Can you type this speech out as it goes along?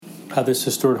Hi, this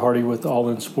is Stuart Hardy with All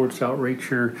In Sports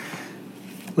Outreach. You're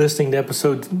listening to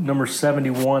episode number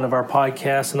 71 of our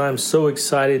podcast, and I'm so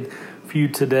excited for you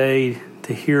today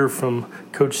to hear from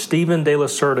Coach Stephen De La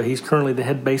Cerda. He's currently the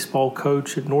head baseball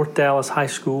coach at North Dallas High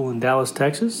School in Dallas,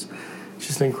 Texas.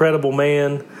 Just an incredible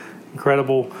man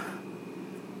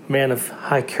of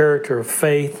high character, of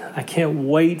faith. I can't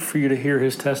wait for you to hear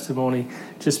his testimony.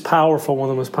 Just powerful, one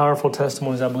of the most powerful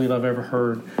testimonies I believe I've ever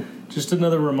heard. Just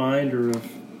another reminder of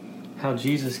how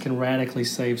Jesus can radically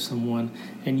save someone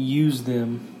and use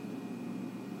them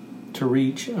to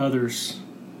reach others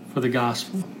for the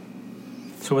gospel.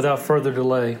 So without further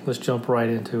delay, let's jump right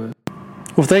into it.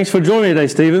 Well, thanks for joining me today,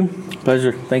 Stephen.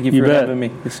 Pleasure. Thank you for having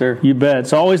me. Yes, sir. You bet.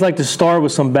 So I always like to start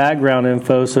with some background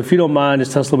info. So if you don't mind,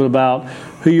 just tell us a little bit about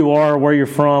who you are, where you're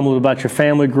from, a little about your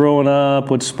family growing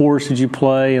up, what sports did you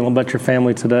play, and a little about your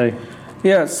family today.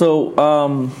 Yeah, so,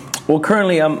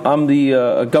 currently I'm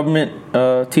the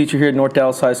government teacher here at North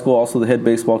Dallas High School, also the head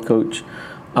baseball coach.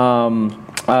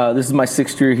 This is my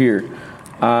 6th year here.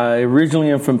 I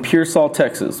originally am from Pearsall,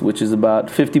 Texas, which is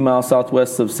about 50 miles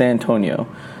southwest of San Antonio.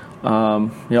 I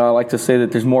like to say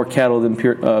that there's more cattle than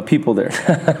people there.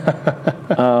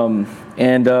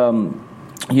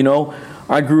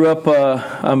 I grew up,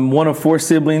 I'm one of 4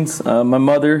 siblings. My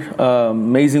mother,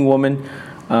 amazing woman.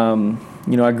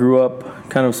 I grew up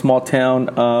kind of small town,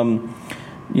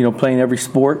 playing every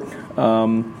sport,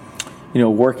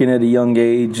 working at a young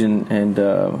age and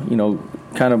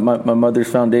kind of my mother's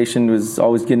foundation was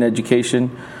always getting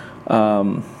education.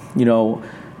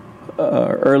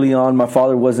 Early on, my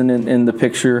father wasn't in the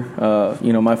picture.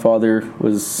 My father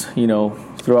was,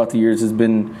 throughout the years has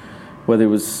been, whether it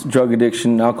was drug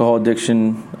addiction, alcohol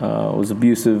addiction, was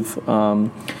abusive. My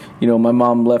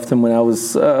mom left him when I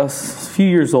was a few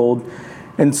years old.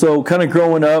 And so kind of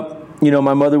growing up,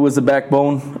 my mother was the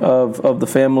backbone of the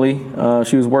family.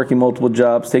 She was working multiple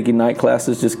jobs, taking night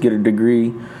classes just to get her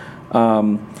degree.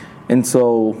 And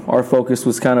so our focus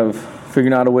was kind of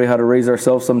figuring out a way how to raise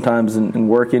ourselves sometimes and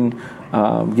working,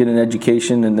 getting an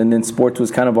education. And then sports was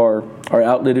kind of our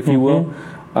outlet, if you will.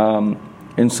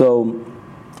 And so,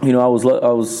 I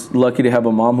was lucky to have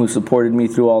a mom who supported me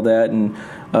through all that. And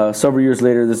several years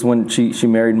later, this is when she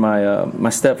married my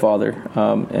stepfather,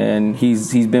 and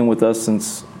he's been with us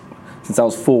since I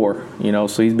was 4.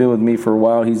 So he's been with me for a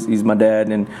while. He's my dad,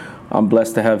 and I'm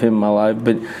blessed to have him in my life.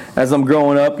 But as I'm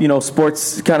growing up,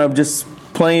 sports kind of just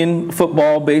playing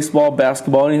football, baseball,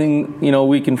 basketball, anything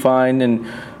we can find, and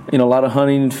a lot of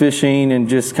hunting and fishing, and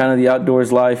just kind of the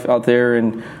outdoors life out there.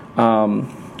 And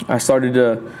I started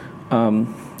to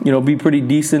be pretty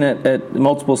decent at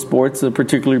multiple sports,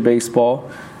 particularly baseball.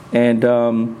 And,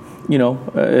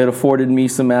 it afforded me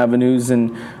some avenues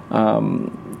and,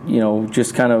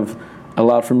 just kind of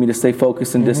allowed for me to stay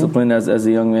focused and disciplined as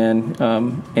a young man.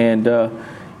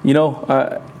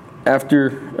 After,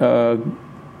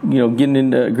 getting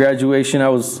into graduation, I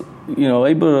was,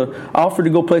 able to offer to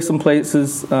go play some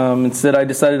places. Instead, I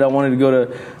decided I wanted to go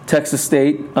to Texas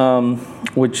State,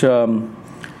 which,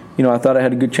 I thought I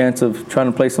had a good chance of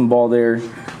trying to play some ball there.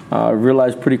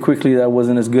 Realized pretty quickly that I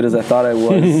wasn't as good as I thought I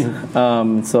was.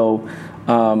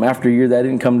 After a year, that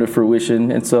didn't come to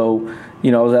fruition. And so,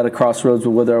 I was at a crossroads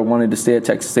with whether I wanted to stay at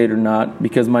Texas State or not,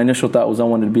 because my initial thought was I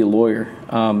wanted to be a lawyer.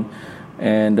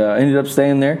 And ended up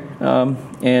staying there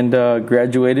and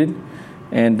graduated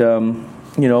and,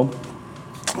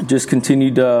 just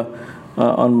continued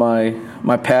on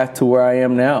my path to where I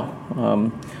am now.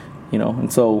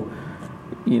 And so,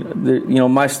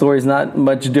 my story is not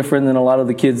much different than a lot of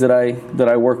the kids that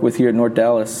I work with here at North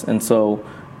Dallas. And so,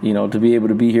 to be able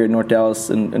to be here at North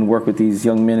Dallas and work with these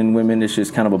young men and women is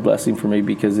just kind of a blessing for me,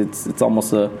 because it's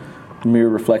almost a mirror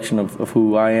reflection of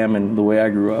who I am and the way I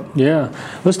grew up. Yeah.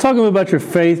 Let's talk a little about your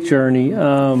faith journey.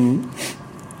 You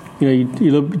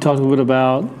talked a little bit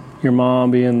about your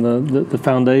mom being the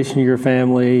foundation of your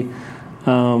family.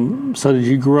 So did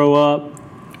you grow up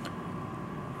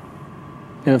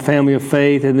in a family of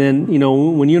faith? And then,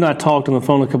 when you and I talked on the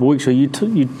phone a couple of weeks ago,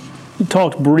 you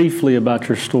talked briefly about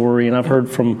your story, and I've heard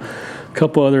from a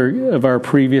couple other of our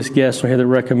previous guests on here that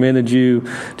recommended you,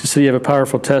 just so you have a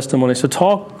powerful testimony. So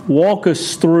walk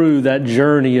us through that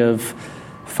journey of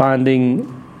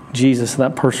finding Jesus and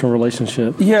that personal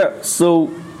relationship. Yeah,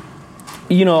 so,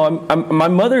 my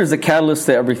mother is a catalyst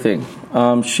to everything.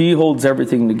 She holds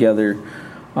everything together.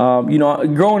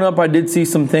 Growing up, I did see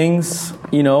some things,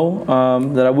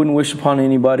 that I wouldn't wish upon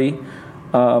anybody.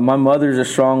 My mother's a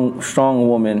strong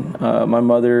woman. My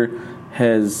mother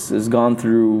has gone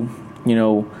through,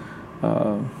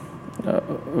 a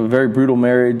very brutal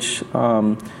marriage.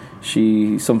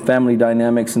 some family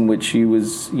dynamics in which she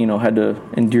was, had to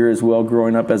endure as well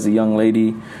growing up as a young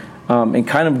lady. And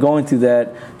kind of going through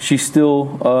that, she still,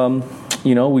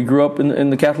 we grew up in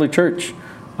the Catholic Church.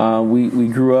 We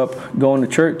grew up going to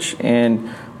church, and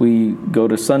we go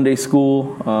to Sunday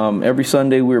school. Every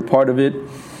Sunday we were part of it.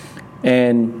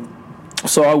 And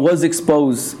so I was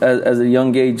exposed as a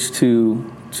young age to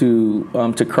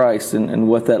Christ and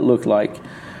what that looked like.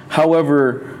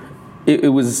 However,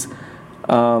 it was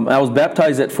I was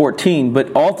baptized at 14,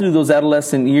 but all through those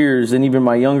adolescent years and even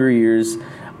my younger years,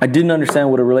 I didn't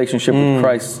understand what a relationship with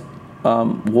Christ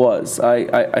was.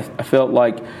 I felt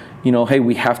like, hey,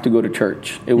 we have to go to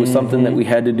church. It was something that we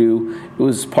had to do. It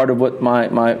was part of what my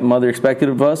mother expected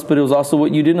of us, but it was also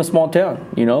what you did in a small town.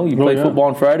 You play football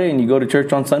on Friday and you go to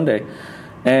church on Sunday.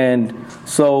 And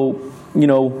so,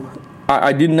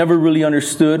 I never really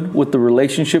understood what the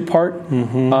relationship part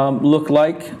looked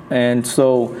like. And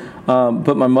so,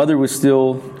 but my mother was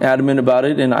still adamant about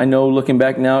it. And I know looking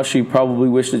back now, she probably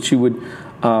wished that she would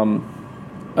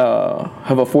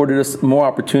have afforded us more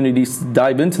opportunities to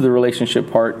dive into the relationship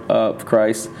part of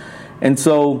Christ. And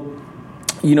so,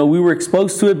 we were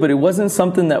exposed to it, but it wasn't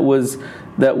something that was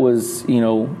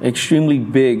extremely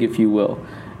big, if you will.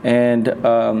 And,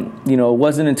 it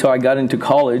wasn't until I got into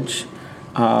college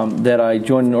that I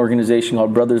joined an organization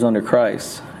called Brothers Under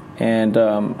Christ. And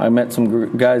I met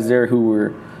some guys there who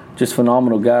were just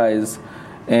phenomenal guys.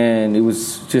 And it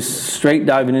was just straight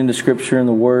diving into Scripture and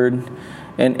the Word.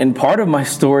 And part of my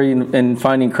story in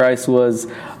finding Christ was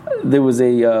there was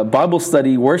a Bible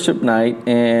study worship night,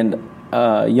 and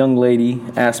a young lady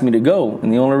asked me to go.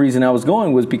 And the only reason I was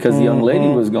going was because the young lady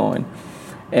was going.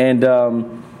 And,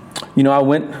 I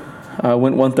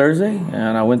went one Thursday,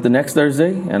 and I went the next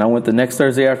Thursday, and I went the next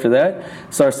Thursday after that.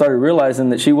 So I started realizing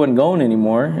that she wasn't going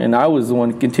anymore, and I was the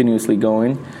one continuously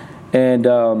going. And,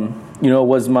 it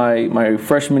was my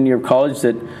freshman year of college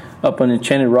that up on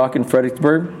Enchanted Rock in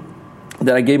Fredericksburg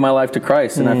that I gave my life to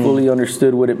Christ, and I fully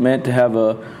understood what it meant to have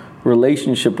a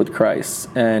relationship with Christ.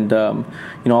 And,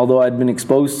 although I'd been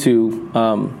exposed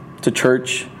to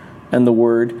church and the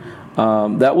Word,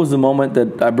 that was the moment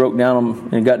that I broke down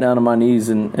and got down on my knees,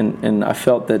 and I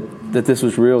felt that this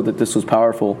was real, that this was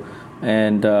powerful,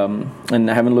 and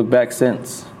I haven't looked back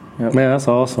since. Yep. Man, that's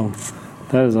awesome.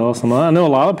 That is awesome. I know a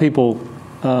lot of people,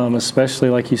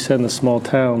 especially like you said in the small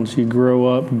towns, you grow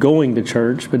up going to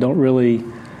church, but don't really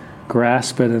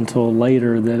grasp it until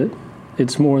later that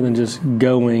it's more than just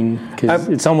going, because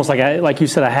it's almost like you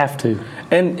said, I have to.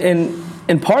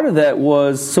 And part of that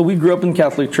was, so we grew up in the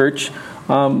Catholic Church.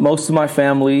 Most of my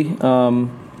family,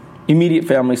 immediate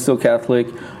family, still Catholic.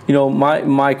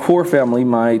 My core family,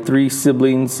 my 3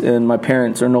 siblings and my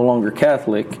parents are no longer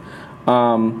Catholic.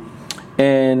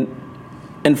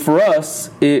 And for us,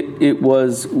 it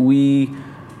was we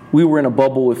were in a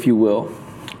bubble, if you will,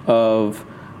 of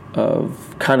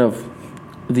kind of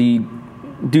the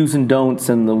do's and don'ts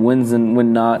and the wins and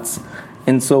when nots.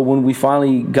 And so when we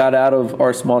finally got out of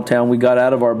our small town, we got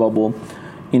out of our bubble,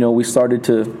 we started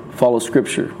to follow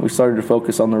Scripture. We started to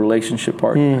focus on the relationship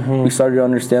part. We started to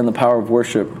understand the power of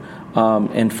worship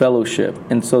and fellowship.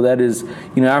 And so that is,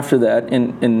 after that,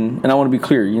 and I want to be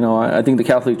clear, I think the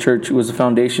Catholic Church was a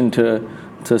foundation to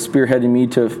spearheading me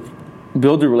to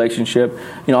build a relationship.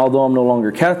 Although I'm no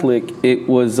longer Catholic, it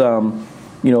was,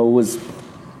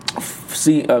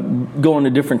 going to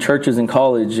different churches in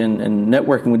college and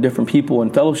networking with different people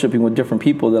and fellowshipping with different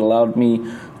people that allowed me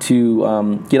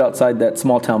to get outside that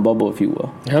small town bubble, if you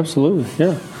will. Absolutely,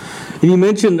 yeah. And you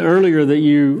mentioned earlier that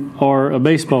you are a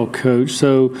baseball coach.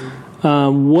 So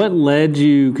what led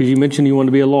you, because you mentioned you wanted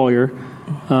to be a lawyer,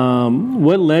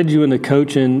 what led you into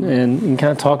coaching, and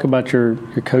kind of talk about your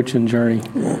coaching journey?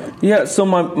 Yeah, so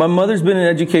my mother's been in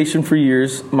education for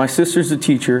years. My sister's a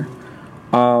teacher.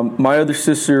 My other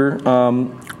sister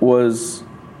was,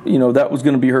 that was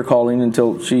going to be her calling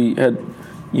until she had,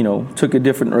 took a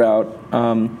different route.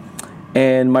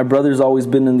 And my brother's always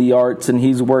been in the arts, and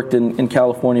he's worked in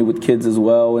California with kids as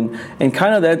well. And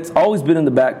kind of that's always been in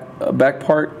the back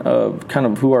part of kind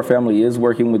of who our family is,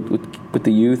 working with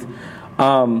the youth.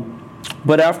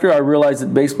 But after I realized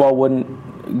that baseball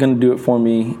wasn't going to do it for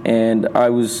me, and I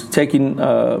was taking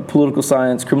political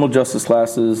science, criminal justice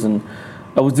classes, and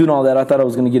I was doing all that, I thought I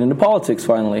was going to get into politics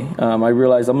finally. I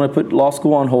realized I'm going to put law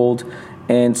school on hold,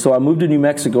 and so I moved to New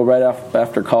Mexico right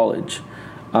after college.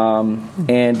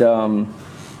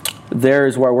 There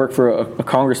is where I worked for a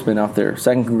congressman out there,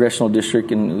 2nd Congressional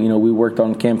District, and we worked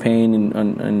on campaign,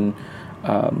 and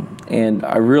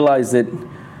I realized that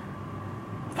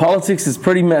Politics is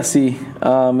pretty messy,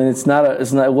 and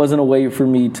it wasn't a way for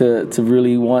me to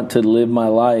really want to live my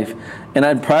life.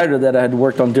 And prior to that, I had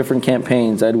worked on different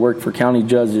campaigns. I'd worked for county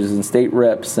judges and state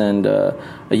reps and a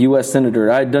U.S.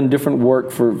 senator. I had done different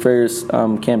work for various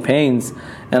campaigns,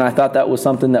 and I thought that was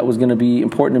something that was going to be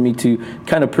important to me to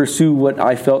kind of pursue what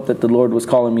I felt that the Lord was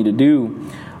calling me to do.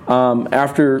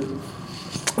 After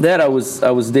that, I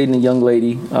was dating a young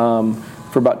lady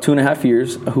for about 2.5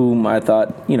 years, whom I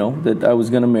thought, that I was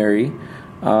going to marry.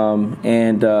 I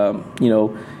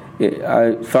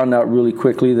found out really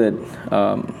quickly that,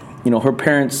 her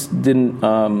parents didn't,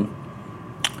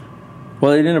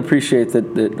 they didn't appreciate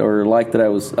that or like that I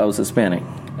was Hispanic.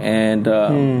 And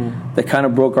that kind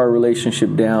of broke our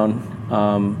relationship down.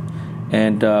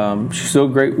 She's still a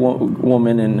great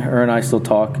woman, and her and I still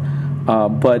talk.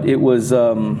 But it was...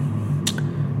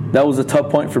 that was a tough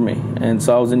point for me, and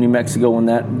so I was in New Mexico when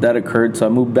that occurred. So I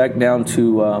moved back down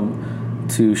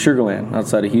to Sugar Land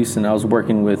outside of Houston. I was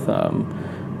working with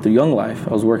the Young Life.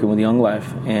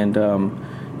 And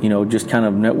just kind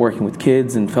of networking with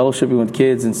kids and fellowshipping with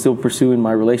kids, and still pursuing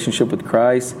my relationship with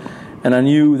Christ. And I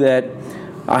knew that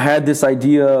I had this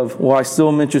idea of, I still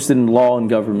am interested in law and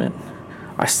government.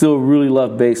 I still really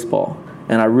love baseball,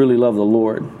 and I really love the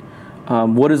Lord.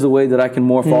 What is the way that I can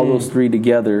morph all those three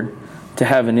together to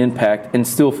have an impact and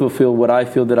still fulfill what I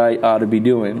feel that I ought to be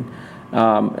doing?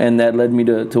 And that led me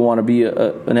to want to be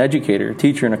an educator, a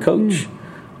teacher, and a coach.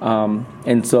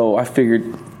 And so I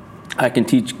figured I can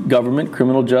teach government,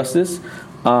 criminal justice.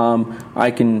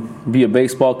 I can be a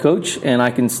baseball coach, and I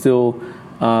can still,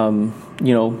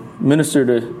 minister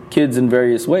to kids in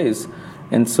various ways.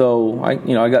 And so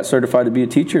I got certified to be a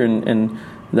teacher, and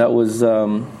that was,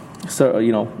 8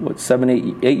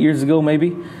 years ago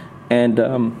maybe. And,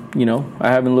 I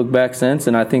haven't looked back since,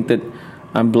 and I think that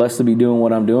I'm blessed to be doing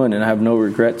what I'm doing, and I have no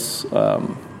regrets,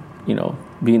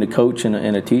 being a coach and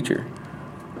a teacher.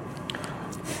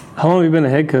 How long have you been a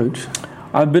head coach?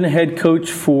 I've been a head coach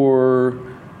for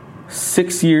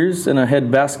 6 years, and a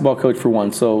head basketball coach for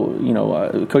 1. So,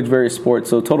 I coach various sports.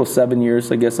 So total 7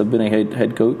 years, I guess, I've been a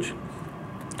head coach.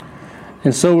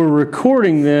 And so we're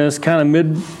recording this kind of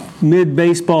mid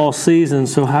baseball season.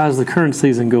 So how's the current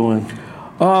season going?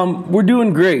 We're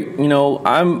doing great.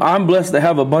 I'm blessed to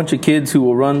have a bunch of kids who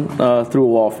will run through a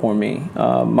wall for me.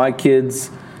 My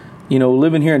kids,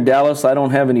 living here in Dallas, I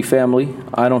don't have any family.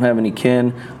 I don't have any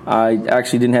kin. I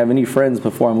actually didn't have any friends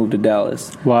before I moved to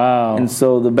Dallas. Wow. And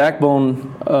so the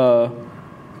backbone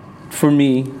for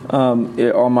me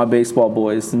are my baseball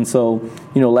boys. And so,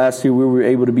 last year we were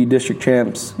able to be district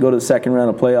champs, go to the second round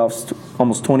of playoffs,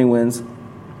 almost 20 wins.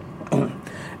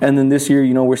 And then this year,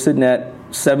 we're sitting at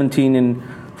 17-4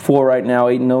 right now,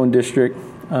 8-0 in district.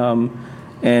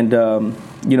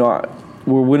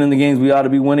 We're winning the games we ought to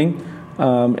be winning.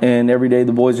 And every day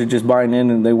the boys are just buying in,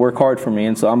 and they work hard for me.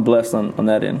 And so I'm blessed on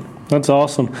that end. That's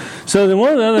awesome. So then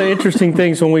one of the other interesting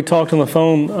things when we talked on the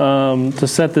phone to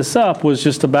set this up was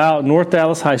just about North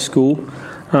Dallas High School,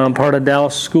 part of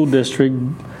Dallas School District,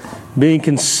 being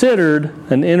considered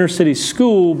an inner city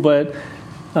school, but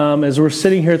as we're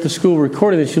sitting here at the school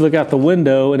recording this, you look out the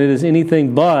window and it is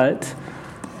anything but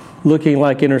looking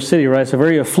like inner city, right? It's a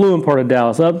very affluent part of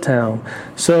Dallas, uptown.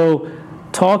 So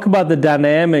talk about the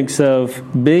dynamics of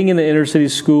being in the inner city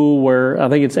school where I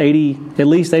think it's at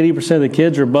least 80% of the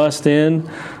kids are bussed in,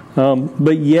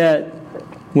 but yet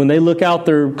when they look out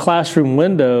their classroom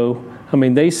window,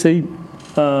 they see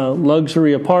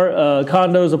luxury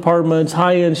condos, apartments,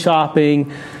 high-end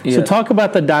shopping. Yeah. So talk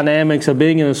about the dynamics of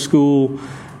being in a school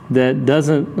that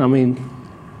doesn't,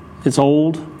 it's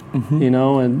old,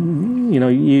 and you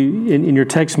in your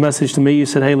text message to me, you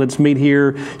said, hey, let's meet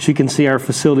here. She can see our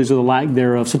facilities or the lack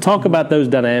thereof. So talk about those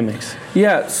dynamics.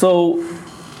 Yeah, so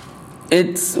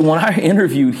when I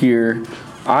interviewed here,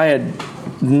 I had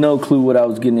no clue what I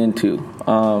was getting into.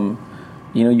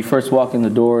 You first walk in the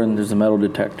door and there's a metal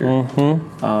detector.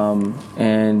 Mm-hmm.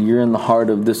 And you're in the heart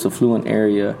of this affluent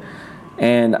area.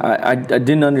 And I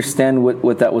didn't understand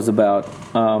what that was about.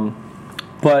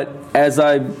 But as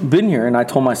I've been here, and I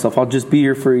told myself, I'll just be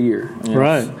here for a year.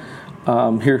 Right.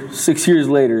 Here 6 years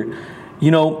later,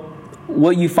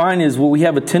 what you find is, we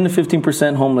have a 10 to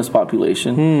 15% homeless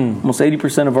population. Almost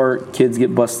 80% of our kids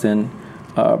get bussed in.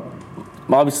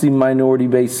 Obviously,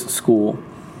 minority-based school.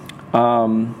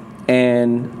 And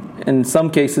in some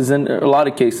cases, and a lot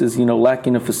of cases,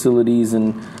 lacking of facilities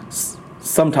and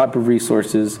some type of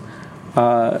resources,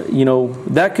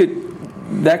 that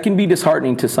can be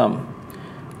disheartening to some.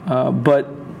 But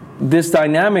this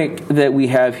dynamic that we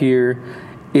have here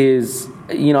is,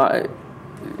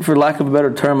 for lack of a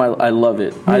better term, I love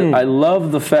it. I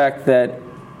love the fact that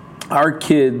our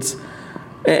kids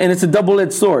and it's a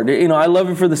double-edged sword. I love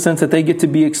it for the sense that they get to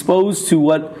be exposed to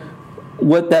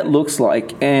what that looks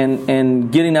like,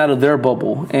 and getting out of their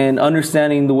bubble and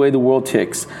understanding the way the world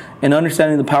ticks and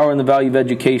understanding the power and the value of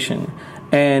education.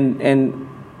 And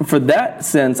for that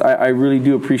sense, I really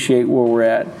do appreciate where we're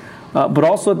at. But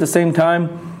also at the same time,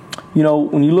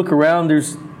 when you look around,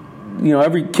 there's,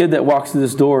 every kid that walks through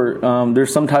this door,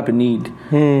 there's some type of need.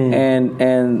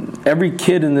 And every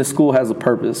kid in this school has a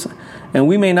purpose. And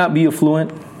we may not be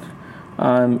affluent,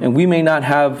 and we may not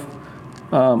have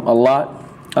a lot,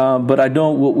 but I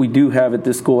know what we do have at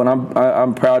this school, and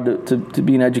I'm proud to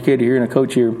be an educator here and a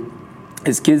coach here.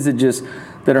 Is kids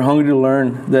that are hungry to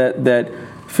learn, that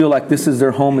feel like this is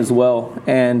their home as well,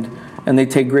 and they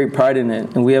take great pride in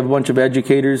it. And we have a bunch of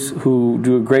educators who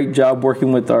do a great job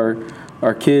working with our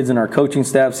kids, and our coaching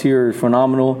staffs here are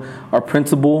phenomenal. Our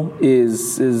principal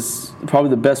is probably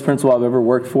the best principal I've ever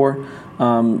worked for.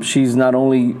 She's not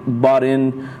only bought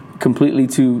in completely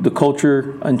to the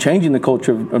culture and changing the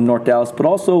culture of North Dallas, but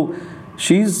also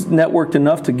she's networked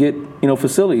enough to get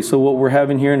facilities. So what we're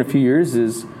having here in a few years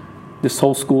is this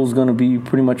whole school is going to be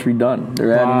pretty much redone.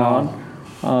 They're adding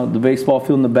on the baseball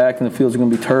field in the back, and the fields are going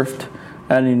to be turfed.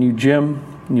 Adding a new gym,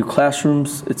 new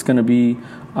classrooms. It's going to be,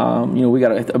 we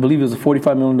got I believe it was a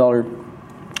 $45 million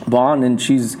bond, and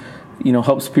she's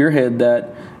helped spearhead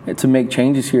that to make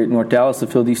changes here at North Dallas to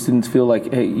feel these students feel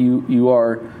like, hey, you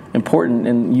are important,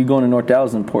 and you going to North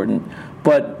Dallas is important.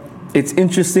 But it's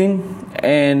interesting,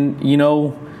 and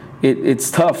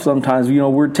it's tough sometimes.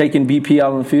 We're taking BP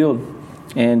out on the field,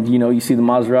 and you see the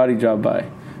Maserati drive by,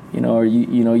 or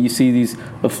you see these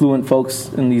affluent folks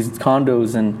in these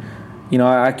condos, and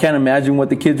I can't imagine what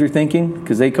the kids are thinking,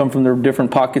 because they come from their different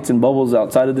pockets and bubbles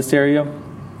outside of this area.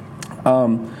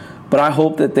 But I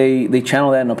hope that they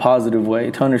channel that in a positive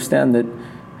way, to understand that,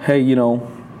 hey,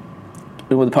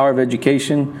 with the power of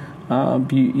education,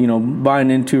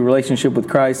 buying into a relationship with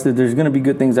Christ, that there's going to be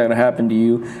good things that are going to happen to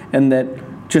you, and that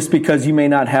just because you may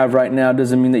not have right now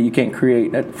doesn't mean that you can't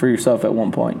create that for yourself at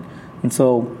one point. And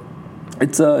so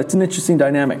it's an interesting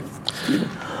dynamic.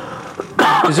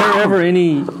 Is there ever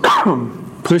any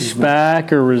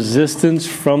pushback or resistance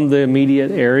from the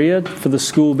immediate area for the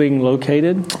school being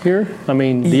located here? I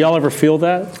mean, do y'all ever feel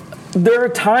that? There are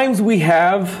times we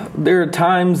have. There are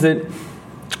times that,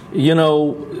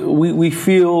 we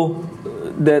feel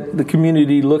that the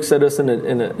community looks at us in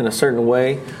a certain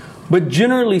way. But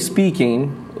generally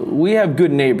speaking, we have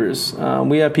good neighbors.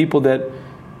 We have people that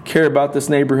care about this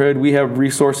neighborhood. We have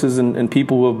resources and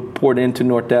people who have poured into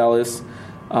North Dallas.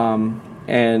 And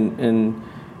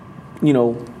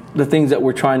the things that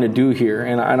we're trying to do here,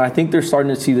 and I think they're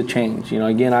starting to see the change.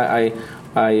 Again, I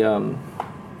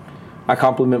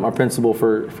compliment my principal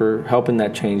for helping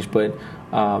that change. But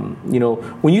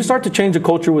when you start to change a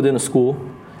culture within a school,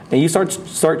 and you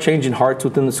start changing hearts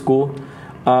within the school,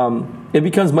 it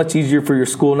becomes much easier for your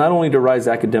school not only to rise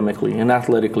academically and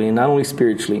athletically, and not only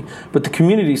spiritually, but the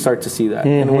community start to see that.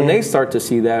 Mm-hmm. And when they start to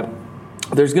see that,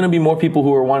 there's going to be more people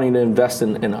who are wanting to invest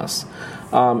in us.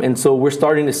 And so we're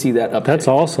starting to see that uptick. That's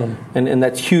awesome. And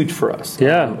that's huge for us.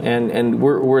 Yeah. And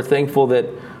we're thankful that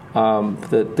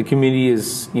the community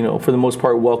is, for the most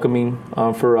part, welcoming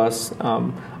for us.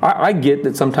 I get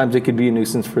that sometimes it could be a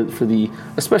nuisance for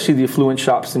especially the affluent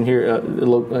shops in here,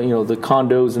 the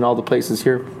condos and all the places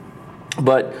here.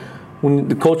 But when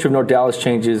the culture of North Dallas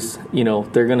changes,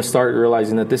 they're going to start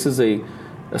realizing that this is a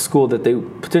school that they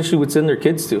potentially would send their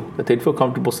kids to, that they'd feel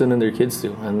comfortable sending their kids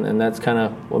to. And that's kind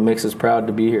of what makes us proud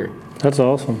to be here. That's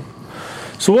awesome.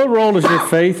 So what role does your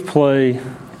faith play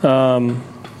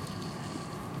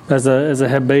as a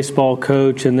head baseball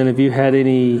coach? And then if you had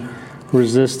any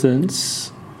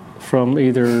resistance from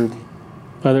either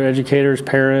other educators,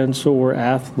 parents, or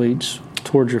athletes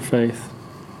towards your faith?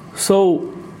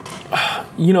 So,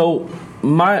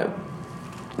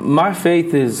 my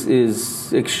faith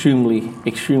is extremely,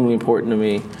 extremely important to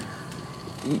me.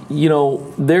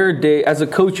 There are days, as a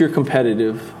coach, you're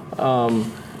competitive.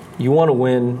 You want to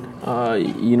win,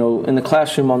 in the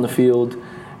classroom, on the field.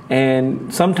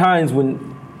 And sometimes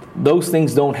when those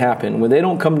things don't happen, when they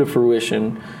don't come to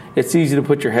fruition, it's easy to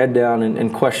put your head down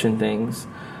and question things.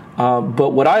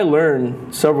 But what I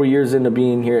learned several years into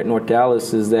being here at North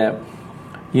Dallas is that,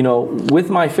 with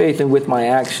my faith and with my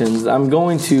actions, I'm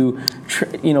going to,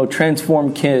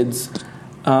 transform kids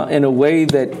in a way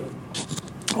that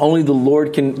only the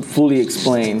Lord can fully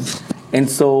explain. And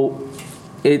so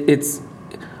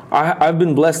I've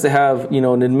been blessed to have,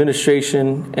 an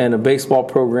administration and a baseball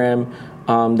program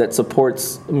that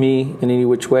supports me in any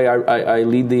which way. I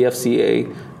lead the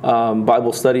FCA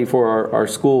Bible study for our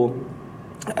school,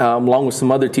 along with some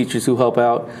other teachers who help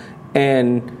out.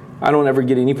 And I don't ever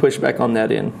get any pushback on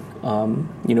that end.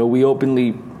 We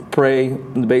openly pray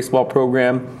in the baseball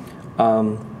program.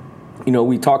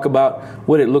 We talk about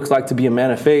what it looks like to be a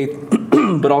man of faith,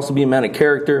 but also be a man of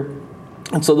character.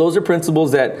 And so those are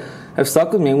principles that have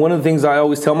stuck with me. And one of the things I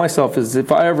always tell myself is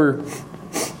if I ever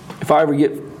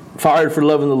get fired for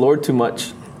loving the Lord too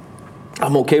much,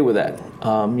 I'm okay with that.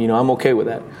 I'm okay with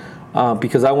that.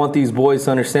 Because I want these boys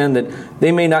to understand that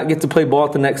they may not get to play ball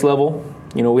at the next level.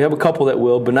 We have a couple that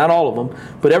will, but not all of them.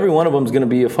 But every one of them is going to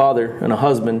be a father and a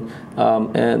husband,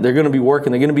 and they're going to be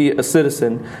working. They're going to be a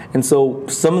citizen. And so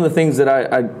some of the things that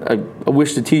I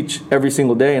wish to teach every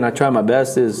single day, and I try my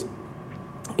best, is,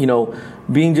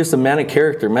 being just a man of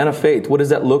character, man of faith. What does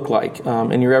that look like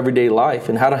in your everyday life,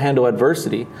 and how to handle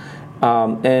adversity?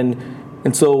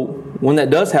 And so when that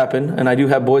does happen, and I do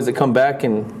have boys that come back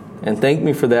and thank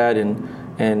me for that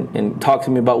and talk to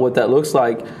me about what that looks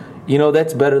like,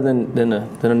 that's better than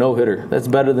a no-hitter. That's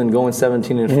better than going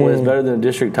 17-4. That's better than a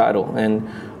district title. And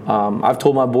I've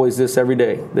told my boys this every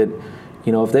day, that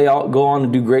if they all go on to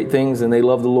do great things and they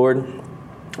love the Lord,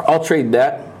 I'll trade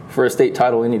that for a state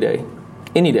title any day.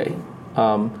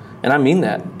 And I mean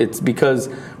that. It's because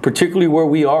particularly where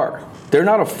we are, they're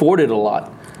not afforded a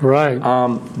lot. Right.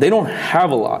 They don't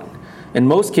have a lot. In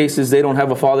most cases, they don't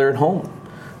have a father at home.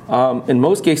 In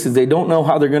most cases, they don't know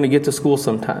how they're going to get to school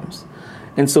sometimes.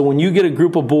 And so when you get a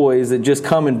group of boys that just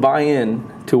come and buy in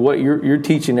to what you're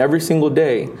teaching every single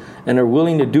day, and are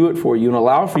willing to do it for you and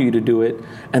allow for you to do it,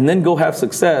 and then go have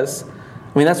success,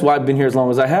 that's why I've been here as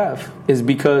long as I have, is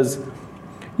because,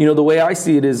 the way I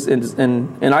see it is,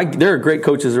 there are great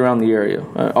coaches around the area,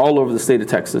 all over the state of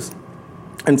Texas,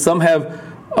 and some have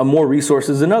more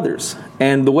resources than others.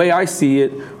 And the way I see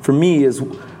it, for me, is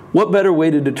what better way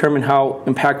to determine how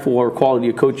impactful or quality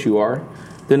a coach you are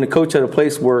than to coach at a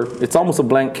place where it's almost a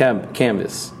blank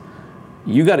canvas.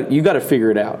 You got to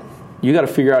figure it out. You got to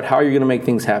figure out how you're going to make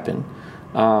things happen.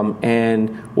 And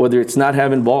whether it's not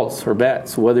having balls or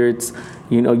bats, whether it's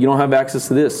you don't have access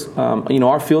to this.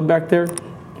 Our field back there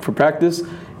for practice,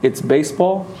 it's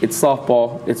baseball, it's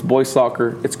softball, it's boys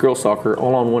soccer, it's girls soccer,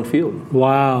 all on one field.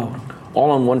 Wow.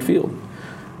 All on one field.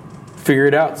 Figure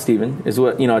it out, Stephen, is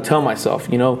what I tell myself.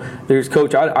 There's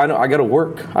Coach, I got to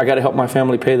work. I got to help my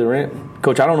family pay the rent.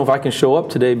 Coach, I don't know if I can show up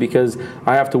today because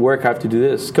I have to work. I have to do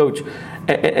this, Coach.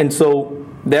 And so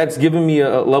that's given me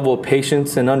a level of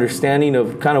patience and understanding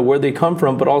of kind of where they come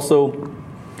from, but also,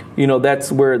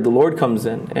 that's where the Lord comes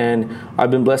in. And I've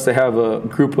been blessed to have a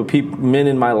group of men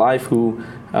in my life who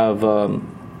have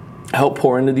helped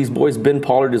pour into these boys. Ben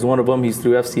Pollard is one of them. He's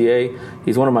through FCA.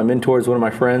 He's one of my mentors, one of my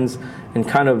friends, and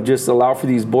kind of just allow for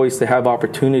these boys to have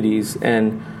opportunities.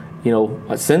 And,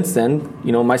 since then,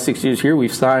 my 6 years here,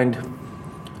 we've signed,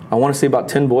 I want to say about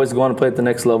 10 boys going to play at the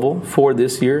next level, 4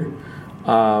 this year.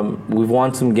 We've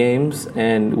won some games,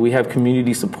 and we have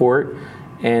community support.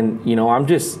 And,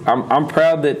 I'm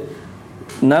proud that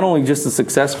not only just the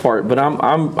success part, but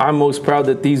I'm most proud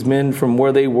that these men, from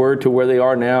where they were to where they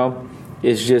are now,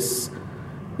 is just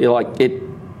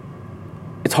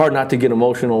it's hard not to get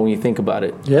emotional when you think about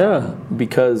it. Yeah.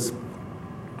 Because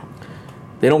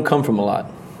they don't come from a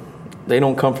lot.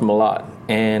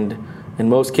 And in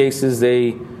most cases,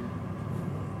 they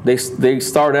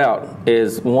start out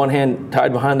as one hand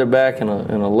tied behind their back and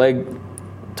a leg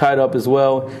tied up as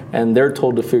well, and they're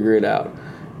told to figure it out.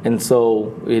 And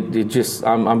so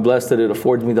I'm blessed that it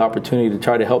affords me the opportunity to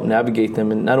try to help navigate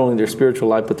them in not only their spiritual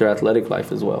life, but their athletic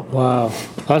life as well. Wow.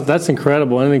 That's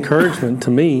incredible, and an encouragement to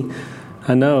me,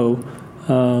 I know,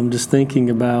 just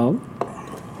thinking about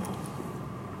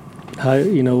how,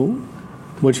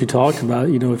 what you talked about.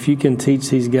 If you can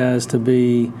teach these guys to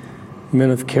be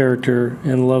men of character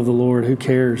and love the Lord, who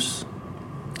cares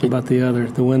about the other?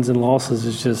 The wins and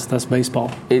losses that's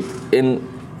baseball.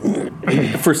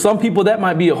 For some people, that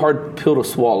might be a hard pill to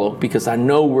swallow, because I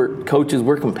know we're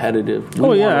competitive.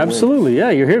 Oh, yeah, absolutely.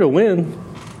 Yeah, you're here to win.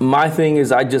 My thing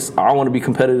is I want to be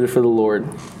competitive for the Lord.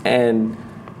 And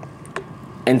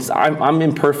I'm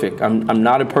imperfect. I'm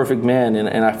not a perfect man,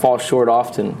 and I fall short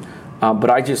often. But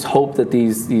I just hope that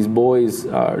these boys,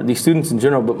 these students in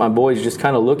general, but my boys just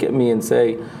kind of look at me and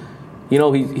say,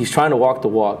 he's trying to walk the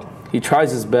walk. He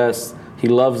tries his best. He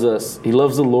loves us. He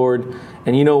loves the Lord.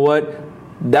 And you know what?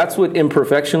 That's what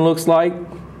imperfection looks like.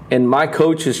 And my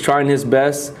coach is trying his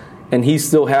best, and he's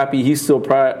still happy. He's still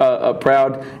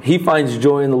proud. He finds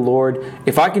joy in the Lord.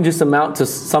 If I can just amount to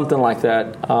something like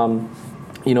that,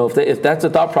 if that's a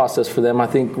thought process for them, I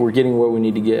think we're getting where we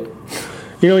need to get.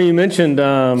 You mentioned,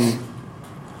 I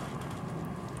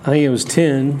think it was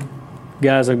 10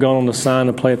 guys have gone on to sign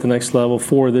to play at the next level,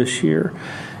 4 this year.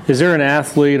 Is there an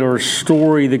athlete or a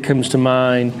story that comes to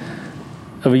mind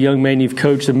of a young man you've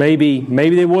coached that maybe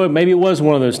it was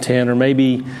one of those 10, or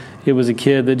maybe it was a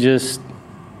kid that just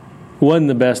wasn't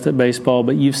the best at baseball,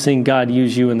 but you've seen God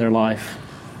use you in their life?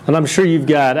 And I'm sure you've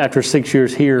got, after 6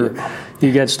 years here,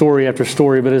 you got story after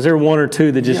story, but is there one or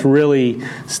two that just really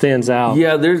stands out?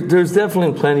 Yeah, there's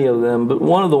definitely plenty of them, but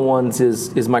one of the ones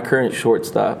is my current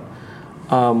shortstop.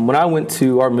 When I went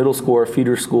to our middle school, our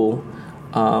feeder school,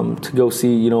 to go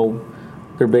see,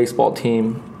 their baseball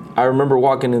team, I remember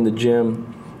walking in the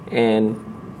gym, and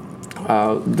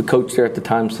the coach there at the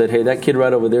time said, "Hey, that kid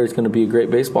right over there is going to be a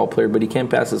great baseball player, but he can't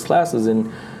pass his classes,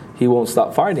 and he won't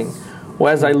stop fighting."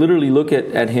 Well, as I literally look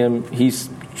at him, he's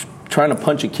trying to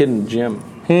punch a kid in the gym.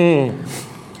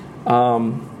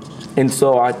 And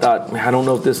so I thought, I don't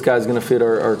know if this guy's going to fit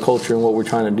our culture and what we're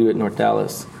trying to do at North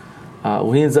Dallas.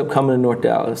 He ends up coming to North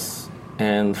Dallas,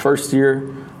 and first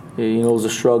year, it was a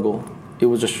struggle. It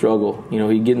was a struggle.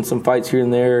 He'd get in some fights here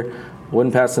and there,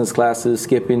 wasn't passing his classes,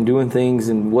 skipping, doing things,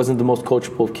 and wasn't the most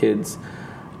coachable of kids.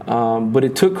 But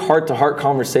it took heart-to-heart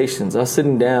conversations, us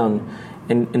sitting down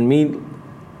and me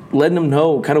letting him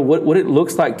know kind of what it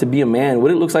looks like to be a man, what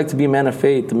it looks like to be a man of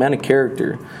faith, a man of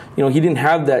character. He didn't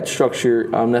have that structure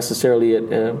necessarily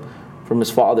from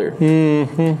his father.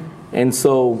 Mm-hmm. And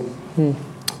so,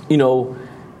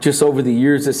 just over the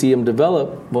years to see him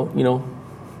develop,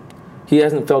 he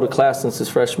hasn't failed a class since his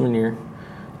freshman year.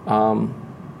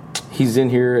 He's in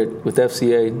here with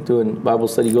FCA doing Bible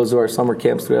study. He goes to our summer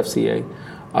camps through FCA.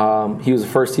 He was a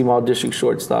first-team all-district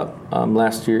shortstop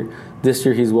last year. This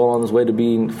year, he's well on his way to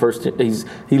being first.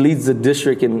 He leads the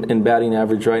district in batting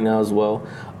average right now as well.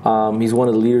 He's one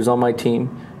of the leaders on my team.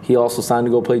 He also signed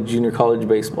to go play junior college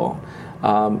baseball.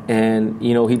 And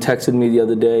he texted me the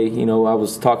other day. I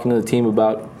was talking to the team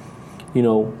about,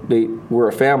 we're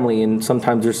a family, and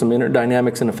sometimes there's some inner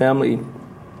dynamics in a family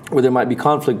where there might be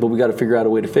conflict, but we got to figure out a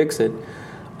way to fix it.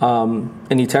 And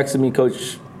he texted me,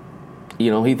 "Coach,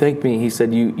 he thanked me. He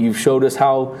said, you've showed us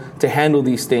how to handle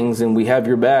these things, and we have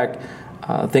your back.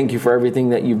 Thank you for everything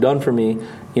that you've done for me."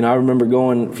 I remember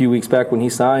going a few weeks back when he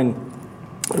signed.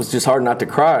 It was just hard not to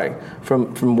cry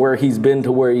from where he's been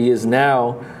to where he is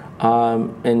now.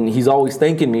 And he's always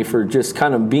thanking me for just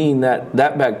kind of being that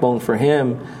backbone for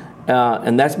him.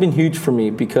 And that's been huge for me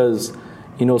because,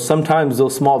 sometimes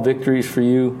those small victories for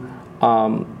you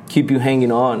keep you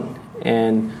hanging on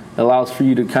and allows for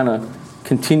you to kind of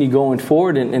continue going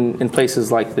forward in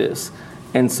places like this.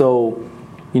 And so,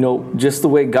 just the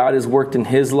way God has worked in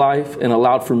his life and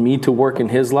allowed for me to work in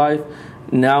his life,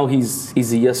 now he's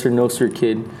a yes or no sir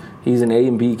kid. He's an A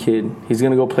and B kid. He's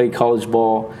going to go play college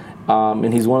ball.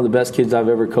 And he's one of the best kids I've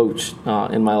ever coached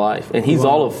in my life. And he's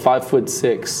all of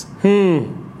 5'6".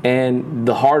 And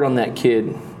the heart on that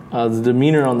kid, the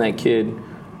demeanor on that kid,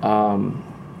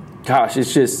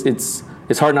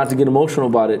 it's hard not to get emotional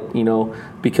about it,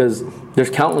 because there's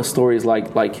countless stories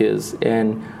like his,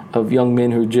 and of young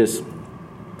men who just,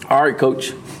 "All right,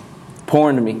 coach, pour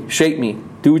into me, shape me,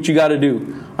 do what you got to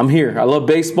do. I'm here. I love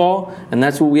baseball, and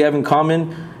that's what we have in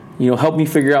common. Help me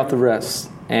figure out the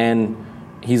rest." And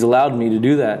he's allowed me to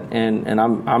do that, and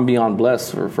I'm beyond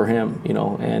blessed for him,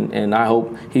 and I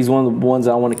hope he's one of the ones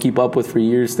I want to keep up with for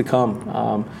years to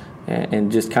come,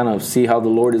 and just kind of see how the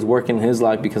Lord is working in his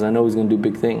life, because I know he's going to do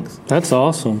big things. That's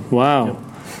awesome. Wow. Yep.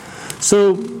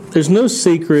 So there's no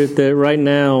secret that right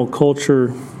now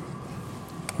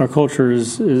our culture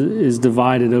is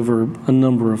divided over a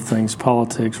number of things: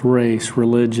 politics, race,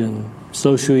 religion,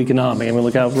 socioeconomic. I mean,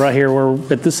 look out right here. We're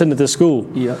sitting at this school.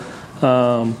 Yeah.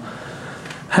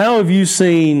 How have you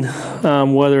seen,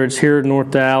 whether it's here in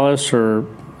North Dallas or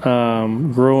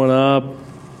growing up,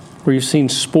 where you've seen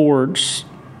sports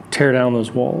tear down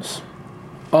those walls?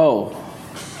 Oh,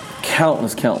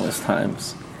 countless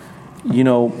times.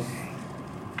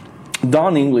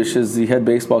 Don English is the head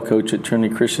baseball coach at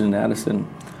Trinity Christian in Addison.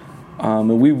 And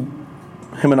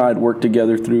him and I had worked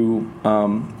together through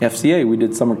FCA. We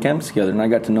did summer camps together, and I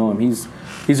got to know him. He's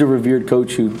a revered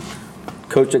coach who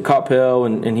coached at Coppell,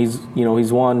 and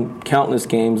he's won countless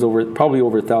games, probably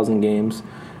over 1,000 games.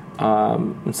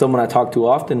 And someone I talk to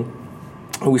often,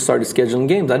 we started scheduling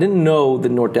games. I didn't know that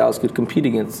North Dallas could compete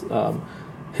against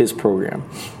his program.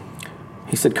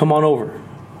 He said, "Come on over.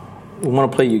 We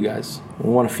want to play you guys. We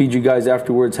want to feed you guys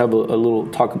afterwards, have a little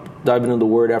talk, dive into the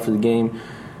Word after the game."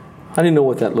 I didn't know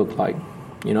what that looked like.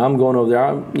 I'm going over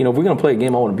there. If we're going to play a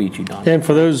game, I want to beat you, Don. And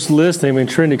for those listening,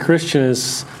 Trinity Christian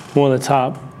is one of the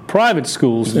top private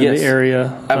schools in the area,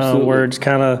 where it's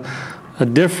kind of a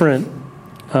different,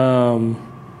 total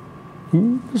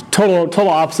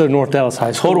opposite of North Dallas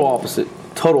High School. Total opposite.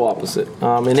 Total opposite.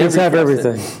 Kids have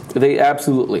everything. They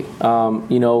absolutely. They're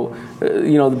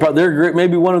great.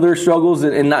 Maybe one of their struggles,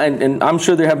 and I'm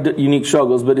sure they have unique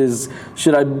struggles. But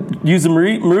should I use the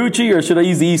Marucci or should I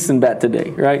use the Easton bat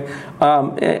today? Right.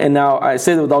 And now I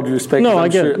say that with all due respect. No,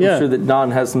 I'm sure that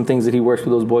Don has some things that he works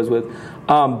with those boys with.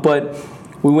 But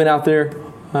we went out there.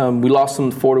 We lost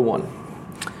them 4-1,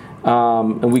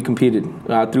 and we competed.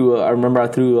 I remember I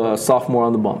threw a sophomore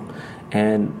on the bump.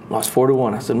 And lost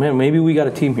 4-1. I said, man, maybe we got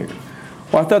a team here.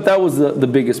 Well, I thought that was the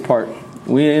biggest part.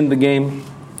 We end the game.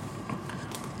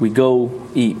 We go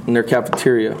eat in their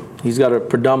cafeteria. He's got a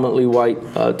predominantly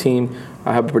white team.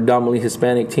 I have a predominantly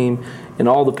Hispanic team. And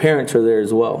all the parents are there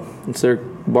as well. And so they're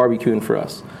barbecuing for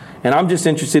us. And I'm just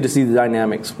interested to see the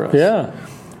dynamics for us. Yeah.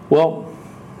 Well,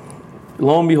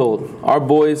 lo and behold, our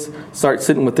boys start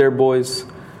sitting with their boys.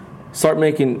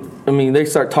 They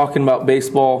start talking about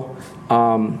baseball.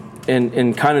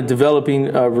 And kind of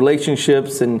developing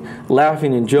relationships and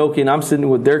laughing and joking. I'm sitting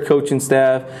with their coaching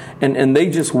staff, and they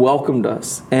just welcomed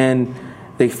us. And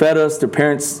they fed us. Their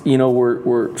parents,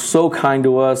 were so kind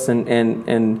to us.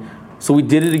 And so we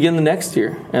did it again the next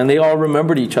year. And they all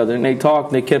remembered each other, and they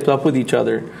talked, and they kept up with each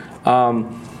other.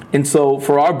 And so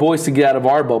for our boys to get out of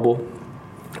our bubble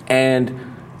and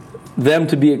them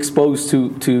to be exposed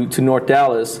to North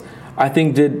Dallas, I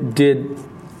think did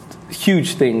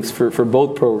huge things for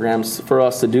both programs for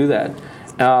us to do that.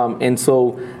 And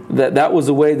so that was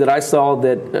a way that I saw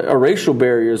that a racial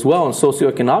barrier as well and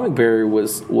socioeconomic barrier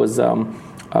was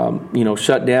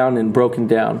shut down and broken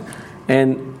down.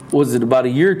 And was it about a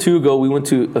year or two ago, we went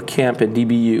to a camp at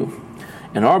DBU.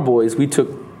 And our boys, we took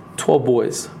 12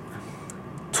 boys.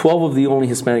 12 of the only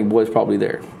Hispanic boys probably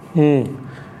there.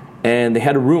 And they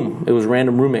had a room. It was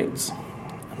random roommates.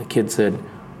 And the kid said,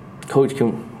 Coach,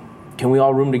 can we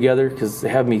all room together? Because they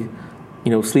have me,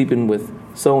 sleeping with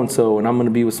so-and-so, and I'm going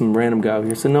to be with some random guy over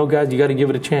here. I said, no, guys, you got to give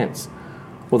it a chance.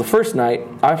 Well, the first night,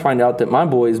 I find out that my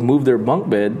boys moved their bunk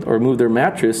bed or moved their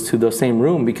mattress to the same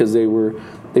room because they were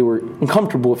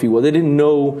uncomfortable, if you will. They didn't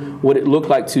know what it looked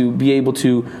like to be able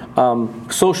to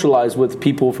socialize with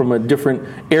people from a different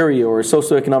area or a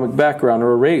socioeconomic background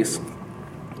or a race.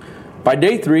 By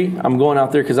day 3, I'm going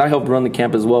out there because I helped run the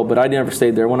camp as well, but I never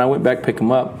stayed there. When I went back to pick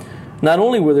them up, not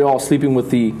only were they all sleeping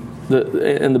with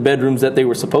in the bedrooms that they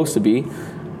were supposed to be,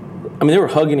 they were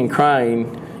hugging and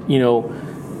crying,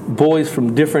 boys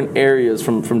from different areas,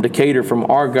 from Decatur, from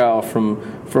Argyle,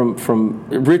 from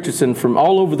Richardson, from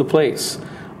all over the place.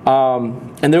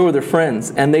 And they were their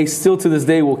friends. And they still to this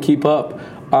day will keep up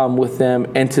with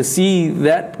them. And to see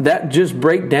that just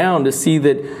break down, to see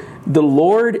that the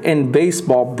Lord and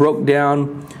baseball broke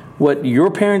down what your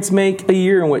parents make a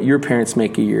year and what your parents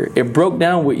make a year. It broke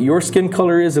down what your skin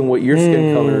color is and what your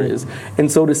skin color is.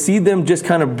 And so to see them just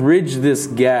kind of bridge this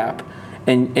gap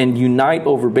and unite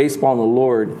over baseball and the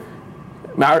Lord,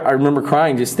 I remember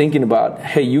crying just thinking about,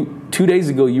 hey, 2 days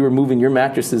ago you were moving your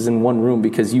mattresses in one room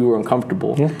because you were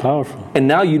uncomfortable. That's powerful. And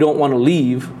now you don't want to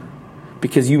leave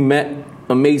because you met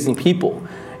amazing people.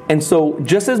 And so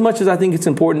just as much as I think it's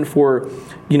important for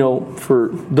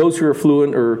those who are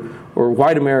affluent or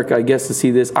white America, I guess, to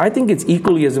see this, I think it's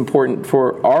equally as important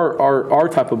for our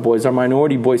type of boys, our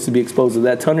minority boys, to be exposed to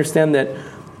that, to understand that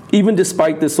even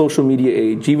despite this social media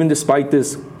age, even despite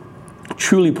this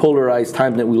truly polarized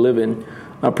time that we live in,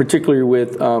 particularly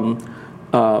with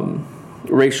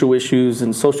racial issues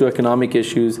and socioeconomic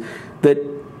issues, that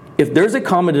if there's a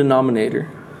common denominator,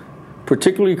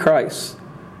 particularly Christ,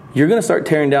 you're going to start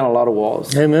tearing down a lot of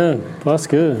walls. Amen. That's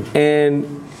good.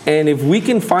 And if we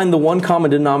can find the one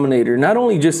common denominator, not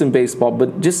only just in baseball,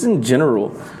 but just in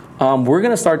general, we're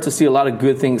going to start to see a lot of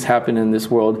good things happen in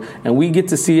this world. And we get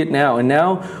to see it now. And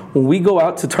now when we go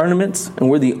out to tournaments and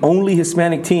we're the only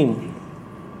Hispanic team,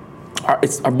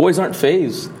 our boys aren't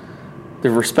fazed.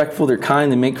 They're respectful, they're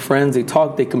kind, they make friends, they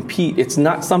talk, they compete. It's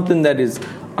not something that is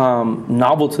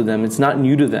novel to them. It's not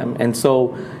new to them. And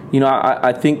so,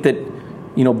 I think that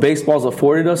baseball's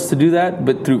afforded us to do that,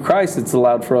 but through Christ, it's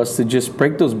allowed for us to just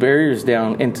break those barriers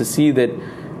down and to see that,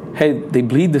 hey, they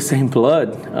bleed the same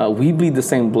blood. We bleed the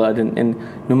same blood,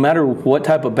 and no matter what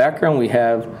type of background we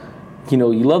have, you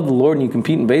love the Lord and you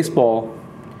compete in baseball,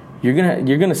 you're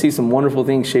gonna see some wonderful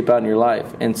things shape out in your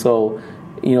life. And so,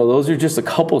 those are just a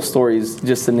couple of stories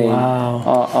just to name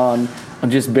on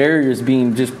just barriers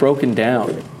being just broken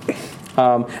down.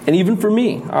 And even for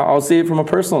me, I'll say it from a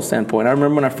personal standpoint. I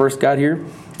remember when I first got here,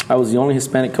 I was the only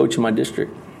Hispanic coach in my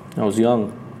district. I was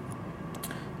young.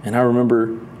 And I remember,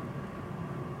 and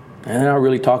they're not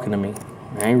really talking to me.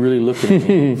 They ain't really looking at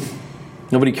me.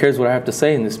 Nobody cares what I have to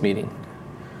say in this meeting.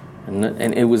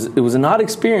 And it was an odd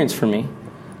experience for me.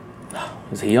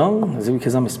 Is he young? Is it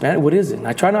because I'm Hispanic? What is it? And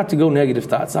I try not to go negative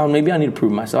thoughts. Oh, maybe I need to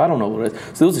prove myself. I don't know what it is.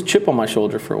 So there was a chip on my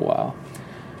shoulder for a while.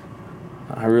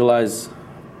 I realized,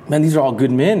 man, these are all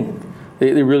good men.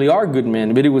 They really are good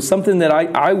men. But it was something that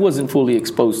I wasn't fully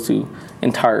exposed to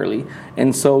entirely.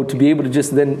 And so to be able to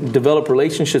just then develop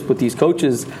relationships with these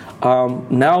coaches,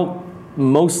 now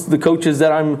most of the coaches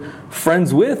that I'm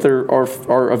friends with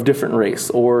are of different race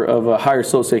or of a higher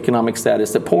socioeconomic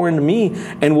status that pour into me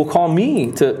and will call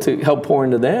me to help pour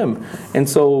into them. And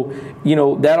so,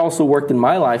 that also worked in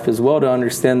my life as well, to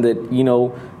understand that,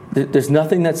 there's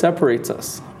nothing that separates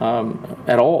us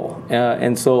at all.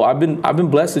 And so I've been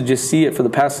blessed to just see it for the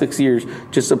past 6 years,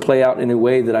 just to play out in a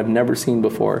way that I've never seen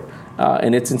before.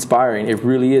 And it's inspiring. It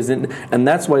really is. And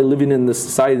that's why, living in the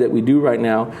society that we do right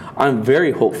now, I'm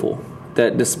very hopeful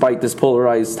that despite this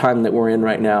polarized time that we're in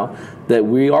right now, that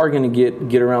we are going to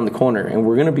get around the corner and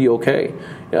we're going to be okay.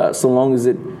 So long as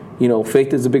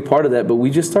faith is a big part of that. But we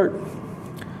just start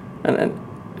and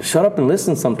shut up and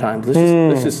listen sometimes.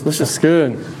 Let's just that's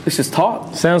good. Let's just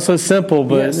talk. Sounds so simple,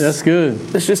 but yes. That's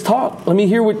good. Let's just talk. Let me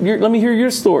hear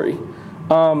your story.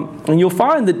 And you'll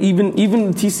find that even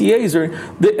the TCAs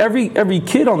that every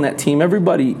kid on that team,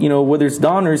 everybody, whether it's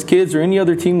Don or his kids or any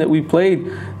other team that we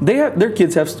played, their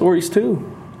kids have stories too,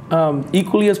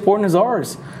 equally as important as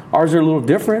ours. Ours are a little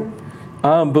different,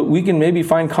 but we can maybe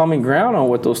find common ground on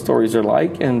what those stories are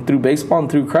like. And through baseball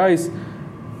and through Christ,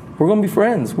 we're going to be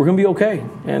friends. We're going to be okay.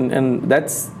 And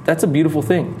that's a beautiful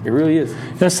thing. It really is.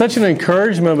 That's such an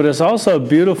encouragement, but it's also a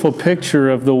beautiful picture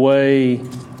of the way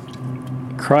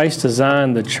Christ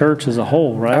designed the church as a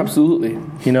whole, right? Absolutely.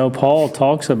 Paul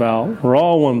talks about we're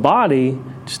all one body,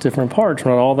 just different parts. We're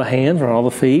not all the hands, we're not all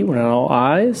the feet, we're not all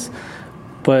eyes.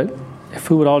 But if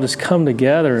we would all just come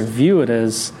together and view it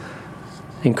as,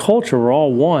 in culture, we're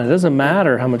all one. It doesn't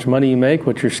matter how much money you make,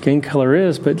 what your skin color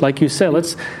is, but like you said,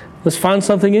 let's find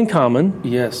something in common.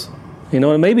 Yes. It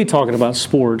may be talking about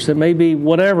sports. It may be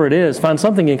whatever it is. Find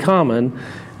something in common,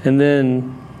 and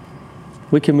then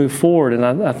we can move forward. And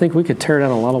I think we could tear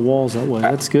down a lot of walls that way.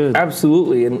 That's good.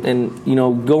 Absolutely. And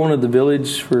going to the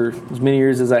Village for as many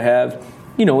years as I have,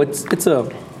 it's a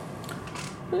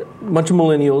bunch of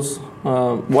millennials,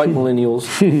 white millennials,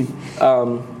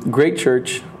 great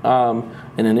church.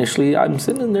 And initially, I'm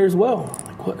sitting in there as well.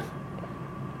 Like, what?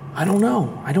 I don't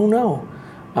know.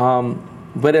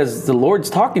 But as the Lord's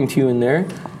talking to you in there,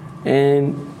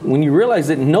 and when you realize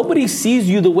that nobody sees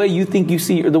you the way you think you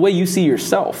see, or the way you see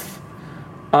yourself,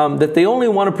 that they only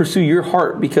want to pursue your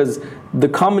heart because the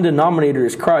common denominator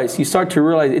is Christ, you start to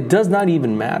realize it does not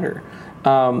even matter.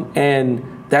 And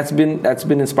that's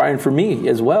been inspiring for me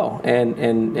as well.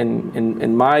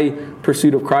 And my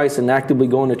pursuit of Christ and actively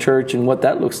going to church and what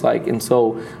that looks like. And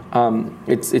so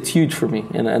it's huge for me.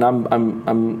 And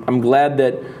I'm glad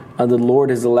that the Lord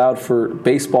has allowed for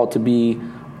baseball to be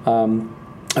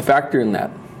a factor in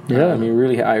that. Yeah.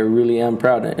 I really am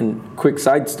proud. And quick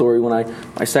side story, when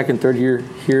my second, third year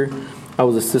here, I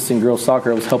was assisting girls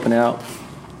soccer. I was helping out.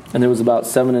 And there was about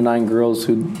 7 to 9 girls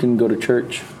who didn't go to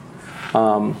church.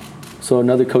 So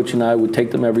another coach and I would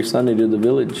take them every Sunday to the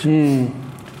Village.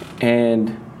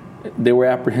 And they were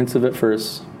apprehensive at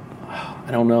first. I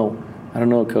don't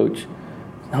know, Coach.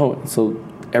 No. So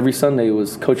every Sunday it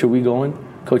was, Coach, are we going?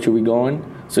 Coach, are we going?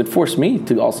 So it forced me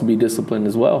to also be disciplined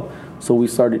as well. So we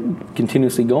started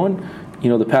continuously going.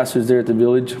 The pastors there at the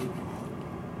Village,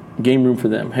 game room for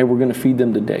them. Hey, we're going to feed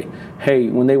them today. Hey,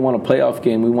 when they want a playoff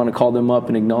game, we want to call them up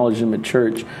and acknowledge them at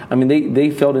church. I mean, they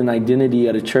felt an identity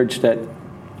at a church that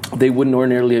they wouldn't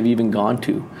ordinarily have even gone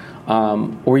to,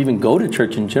 or even go to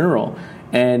church in general.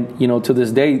 And, to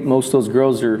this day, most of those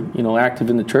girls are, active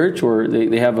in the church, or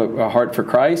they have a heart for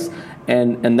Christ.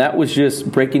 And that was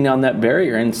just breaking down that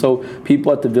barrier. And so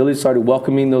people at the Village started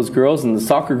welcoming those girls, and the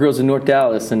soccer girls in North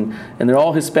Dallas, and they're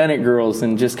all Hispanic girls,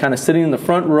 and just kind of sitting in the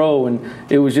front row. And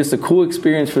it was just a cool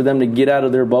experience for them to get out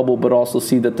of their bubble, but also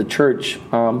see that the church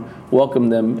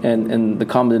welcomed them, and the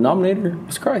common denominator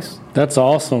was Christ. That's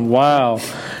awesome. Wow.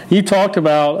 You talked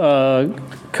about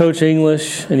Coach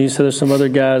English, and you said there's some other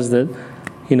guys that,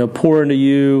 pour into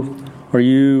you, or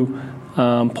you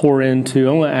pour into.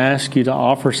 I want to ask you to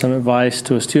offer some advice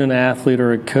to a student athlete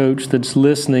or a coach that's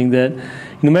listening that,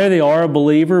 maybe they are a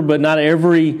believer, but not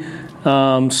every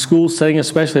school setting,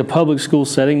 especially a public school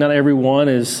setting, not everyone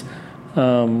is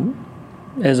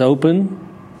as open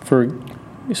for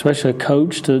especially a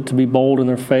coach to be bold in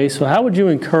their faith. So how would you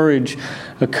encourage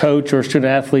a coach or a student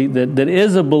athlete that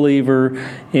is a believer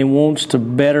and wants to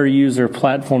better use their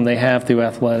platform they have through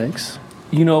athletics?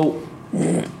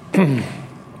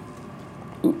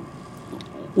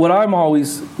 What I'm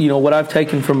always, what I've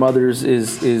taken from others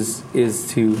is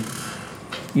to,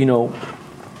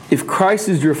 if Christ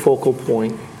is your focal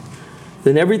point,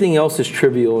 then everything else is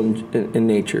trivial in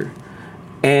nature.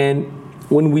 And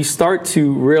when we start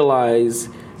to realize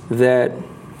that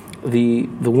the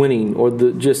winning, or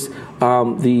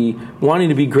the wanting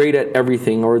to be great at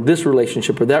everything, or this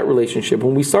relationship or that relationship,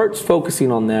 when we start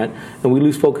focusing on that and we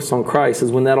lose focus on Christ,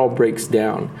 is when that all breaks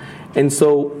down. And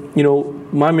so,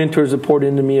 my mentors have poured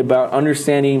into me about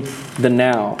understanding the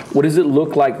now. What does it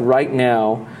look like right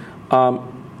now,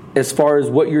 as far as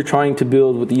what you're trying to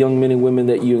build with the young men and women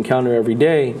that you encounter every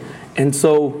day? And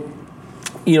so,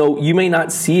 you may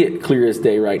not see it clear as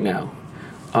day right now.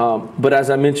 But as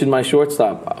I mentioned, my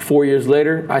shortstop, 4 years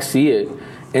later, I see it.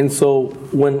 And so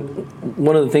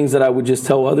one of the things that I would just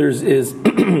tell others is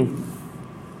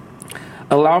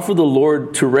allow for the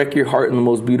Lord to wreck your heart in the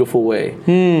most beautiful way.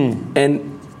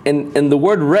 And the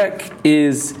word wreck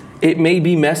is, it may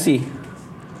be messy.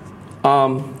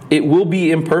 It will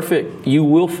be imperfect. You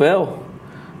will fail.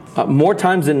 More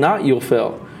times than not, you'll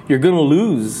fail. You're going to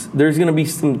lose. There's going to be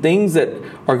some things that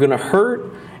are going to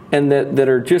hurt, and that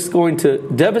are just going to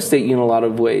devastate you in a lot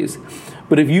of ways.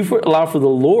 But if you allow for the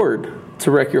Lord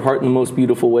to wreck your heart in the most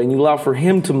beautiful way, and you allow for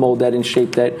Him to mold that and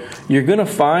shape that, you're going to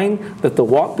find that the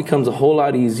walk becomes a whole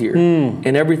lot easier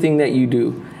in everything that you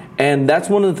do. And that's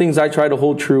one of the things I try to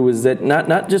hold true, is that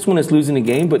not just when it's losing a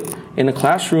game, but in a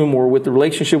classroom or with the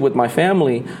relationship with my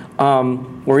family,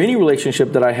 or any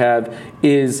relationship that I have,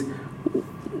 is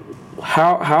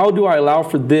how do I allow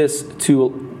for this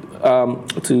to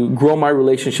grow my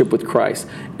relationship with Christ?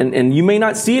 And you may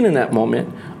not see it in that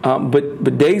moment,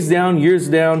 but days down, years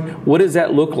down, what does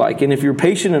that look like? And if you're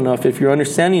patient enough, if you're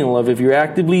understanding enough, if you're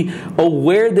actively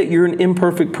aware that you're an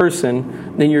imperfect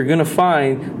person, then you're going to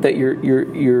find that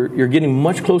you're getting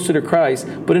much closer to Christ,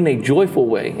 but in a joyful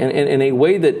way, and in a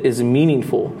way that is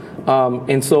meaningful.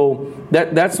 And so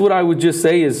that's what I would just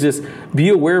say, is just be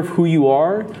aware of who you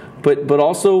are, but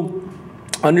also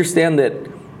understand that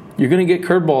you're going to get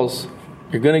curveballs.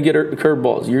 You're going to get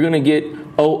curveballs. You're going to get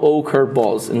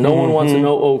curveballs. And no one wants an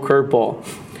curveball.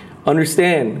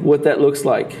 Understand what that looks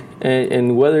like.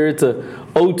 And whether it's a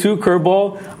 0-2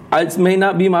 curveball, it may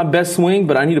not be my best swing,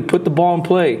 but I need to put the ball in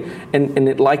play.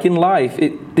 And like in life,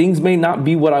 things may not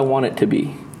be what I want it to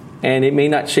be. And it may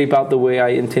not shape out the way I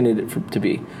intended it to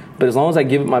be. But as long as I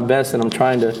give it my best and I'm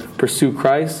trying to pursue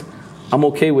Christ, I'm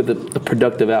okay with the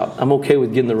productive out. I'm okay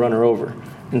with getting the runner over.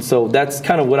 And so that's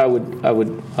kind of what I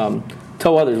would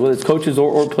tell others, whether it's coaches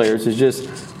or players, is just,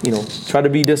 try to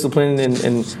be disciplined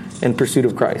in pursuit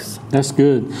of Christ. That's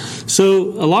good. So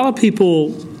a lot of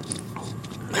people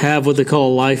have what they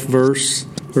call a life verse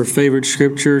or favorite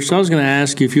scripture. So I was going to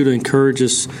ask you if you'd encourage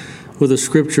us with a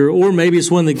scripture, or maybe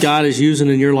it's one that God is using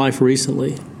in your life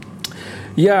recently.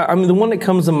 Yeah, I mean, the one that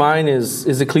comes to mind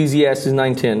is Ecclesiastes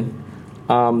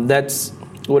 9:10. That's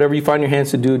whatever you find your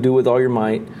hands to do with all your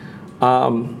might.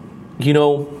 I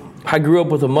grew up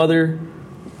with a mother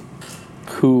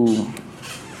who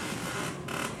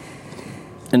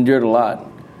endured a lot,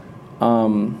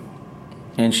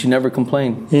 and she never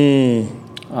complained.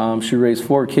 She raised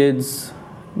 4 kids,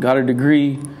 got her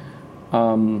degree,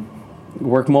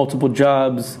 worked multiple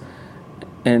jobs,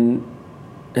 and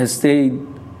has stayed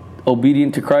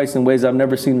obedient to Christ in ways I've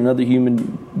never seen another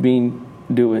human being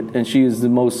do it. And she is the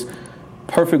most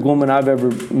perfect woman I've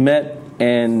ever met.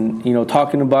 And,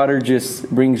 talking about her just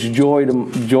brings joy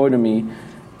to me.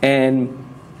 And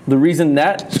the reason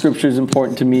that scripture is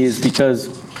important to me is because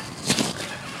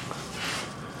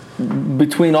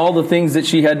between all the things that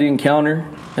she had to encounter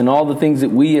and all the things that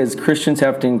we as Christians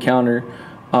have to encounter,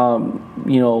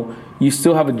 you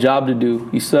still have a job to do.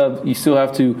 You still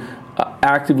have to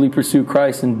actively pursue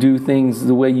Christ and do things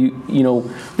the way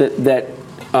that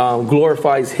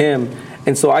glorifies Him.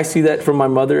 And so I see that from my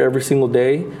mother every single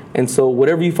day. And so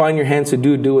whatever you find your hands to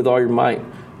do with all your might.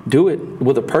 Do it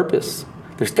with a purpose.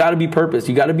 There's got to be purpose.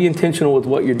 You got to be intentional with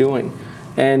what you're doing.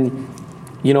 And,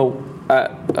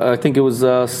 I think it was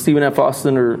Stephen F.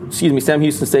 Austin, Sam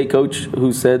Houston State coach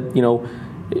who said,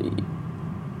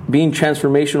 being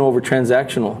transformational over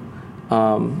transactional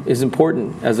is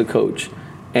important as a coach.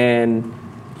 And,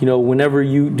 whenever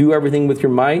you do everything with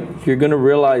your might, you're going to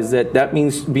realize that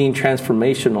means being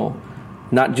transformational,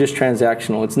 not just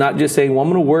transactional. It's not just saying, well, I'm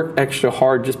going to work extra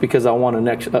hard just because I want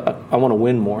to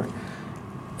win more.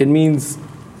 It means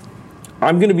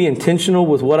I'm going to be intentional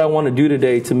with what I want to do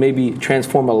today to maybe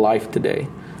transform a life today.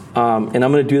 And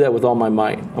I'm going to do that with all my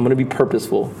might. I'm going to be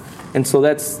purposeful. And so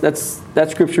that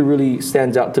scripture really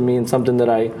stands out to me, and something that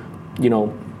I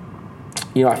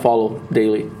follow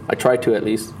daily. I try to, at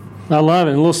least. I love it.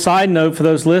 And a little side note for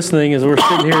those listening is we're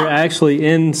sitting here actually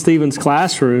in Stephen's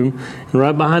classroom, and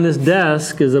right behind his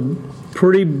desk is a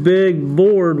pretty big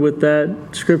board with that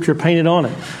scripture painted on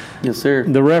it. Yes, sir.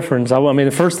 The reference. I mean,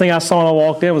 the first thing I saw when I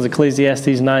walked in was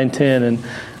Ecclesiastes 9:10, and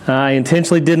I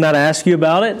intentionally did not ask you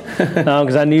about it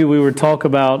because I knew we would talk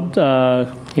about,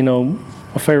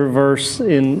 a favorite verse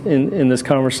in this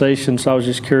conversation. So I was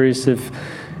just curious if,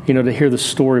 to hear the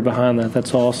story behind that.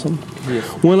 That's awesome. Yes.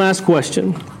 One last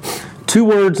question. 2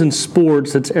 words in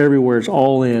sports that's everywhere. It's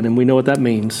all in, and we know what that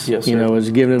means. Yes, sir.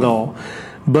 Is giving it all.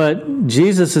 But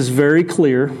Jesus is very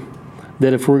clear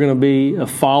that if we're going to be a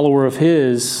follower of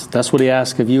His, that's what He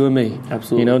asks of you and me.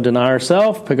 Absolutely. Deny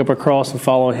ourselves, pick up our cross, and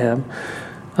follow Him.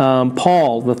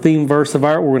 Paul, the theme verse of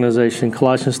our organization,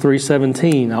 Colossians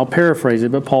 3:17. I'll paraphrase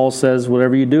it, but Paul says,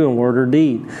 whatever you do in word or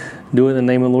deed, do it in the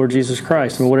name of the Lord Jesus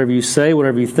Christ. And whatever you say,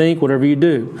 whatever you think, whatever you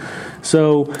do.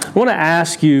 So I want to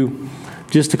ask you,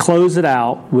 just to close it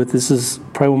out with, this is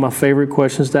probably one of my favorite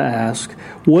questions to ask.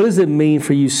 What does it mean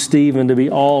for you, Stephen, to be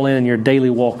all in your daily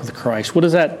walk with Christ? What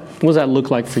does that look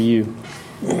like for you?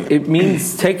 It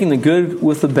means taking the good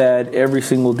with the bad every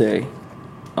single day.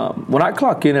 When I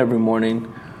clock in every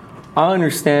morning, I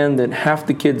understand that half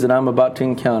the kids that I'm about to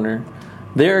encounter,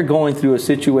 they're going through a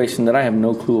situation that I have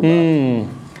no clue about.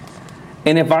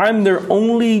 And if I'm their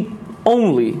only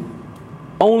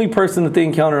person that they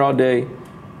encounter all day,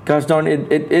 gosh darn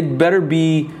it better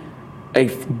be a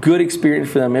good experience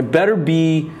for them. It better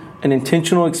be an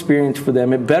intentional experience for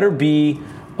them. It better be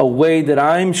a way that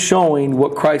I'm showing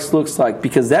what Christ looks like,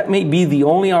 because that may be the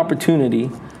only opportunity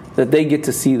that they get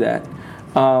to see that.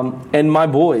 And my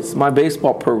boys, my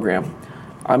baseball program,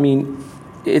 I mean,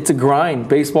 it's a grind.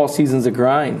 Baseball season's a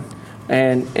grind.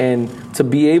 And to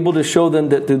be able to show them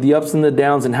that through the ups and the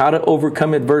downs and how to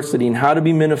overcome adversity and how to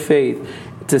be men of faith,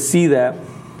 to see that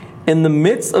in the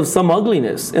midst of some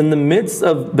ugliness, in the midst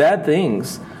of bad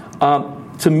things,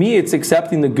 to me, it's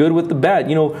accepting the good with the bad.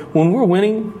 When we're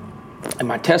winning and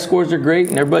my test scores are great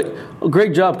and everybody,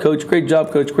 great job, coach, great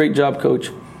job, coach, great job,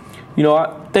 coach.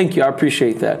 Thank you. I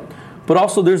appreciate that. But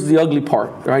also there's the ugly part,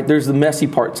 right? There's the messy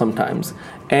part sometimes.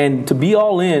 And to be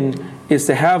all in is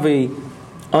to have a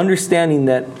understanding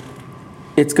that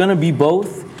it's going to be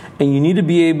both, and you need to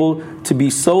be able to be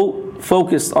so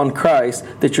focused on Christ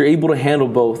that you're able to handle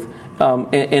both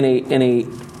in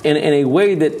a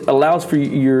way that allows for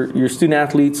your student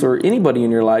athletes or anybody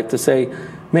in your life to say,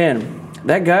 man,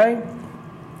 that guy,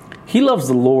 he loves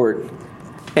the Lord.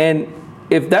 And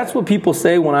if that's what people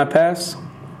say when I pass,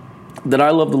 that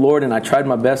I love the Lord and I tried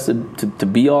my best to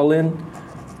be all in,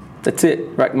 that's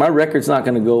it. Right? My record's not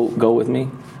going to go with me.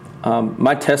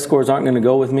 My test scores aren't going to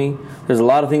go with me. There's a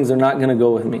lot of things that are not going to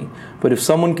go with me. But if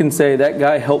someone can say, that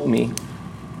guy helped me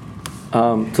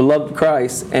to love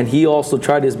Christ, and he also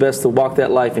tried his best to walk that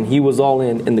life, and he was all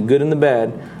in the good and the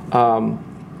bad,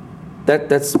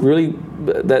 that's really,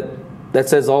 that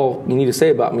says all you need to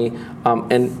say about me.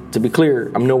 And to be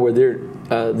clear, I'm nowhere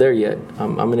there yet.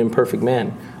 I'm an imperfect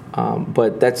man.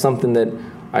 But that's something that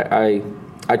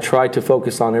I try to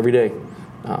focus on every day,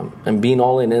 and being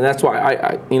all in. And that's why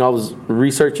I was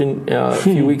researching a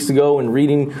few weeks ago and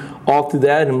reading all through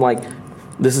that, and I'm like,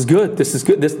 this is good.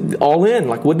 This all in.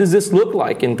 Like, what does this look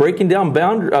like? And breaking down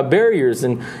barriers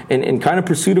and kind of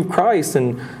pursuit of Christ.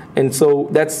 And so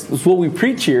that's what we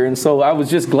preach here. And so I was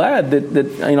just glad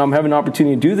that I'm having an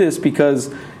opportunity to do this,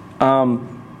 because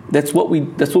that's what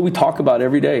we talk about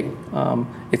every day.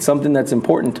 It's something that's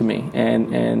important to me,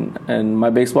 and my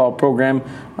baseball program,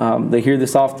 they hear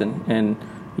this often, and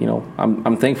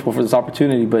I'm thankful for this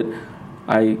opportunity. But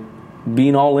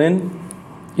being all in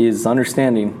is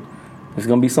understanding there's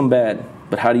going to be some bad,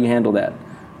 but how do you handle that?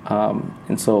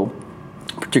 And so,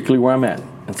 particularly where I'm at.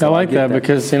 And so I like that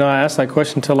because I ask that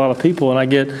question to a lot of people, and I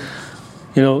get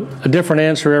a different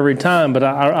answer every time. But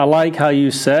I like how you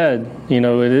said, it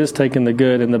is taking the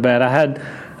good and the bad. I had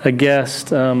a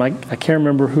guest, I can't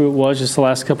remember who it was, just the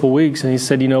last couple of weeks, and he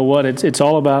said, what, it's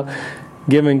all about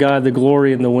giving God the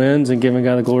glory in the wins and giving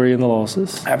God the glory in the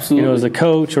losses. Absolutely. As a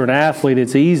coach or an athlete,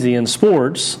 it's easy in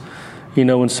sports,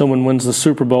 when someone wins the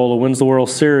Super Bowl or wins the World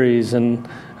Series, and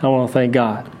I want to thank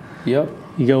God. Yep.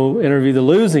 You go interview the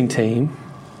losing team,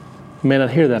 you may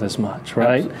not hear that as much,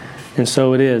 right? Absolutely. And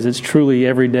so it is. It's truly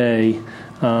every day.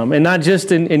 And not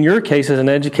just in your case as an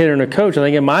educator and a coach. I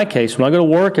think in my case, when I go to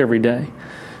work every day,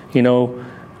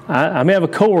 I may have a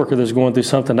coworker that's going through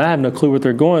something. I have no clue what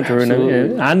they're going through.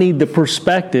 And I need the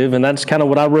perspective, and that's kind of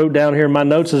what I wrote down here in my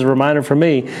notes as a reminder for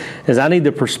me, is I need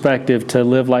the perspective to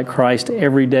live like Christ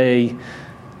every day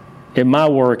at my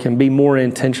work and be more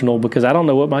intentional, because I don't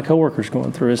know what my coworker's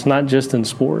going through. It's not just in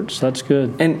sports. That's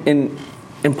good.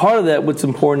 And part of that, what's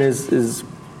important is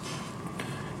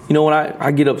when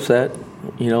I get upset,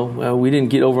 we didn't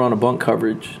get over on a bunt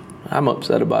coverage. I'm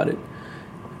upset about it.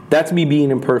 That's me being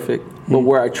imperfect. But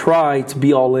where I try to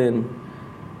be all in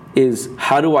is,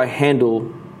 how do I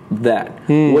handle that?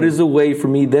 What is a way for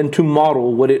me then to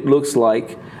model what it looks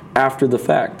like after the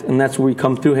fact? And that's where we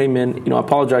come through, hey man, I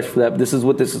apologize for that, but this is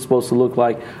what this is supposed to look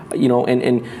like,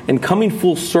 and coming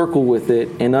full circle with it,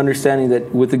 and understanding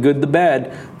that with the good, the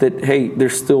bad, that hey,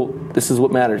 this is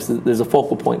what matters. There's a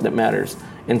focal point that matters.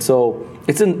 And so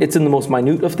it's in the most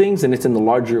minute of things, and it's in the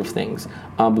larger of things.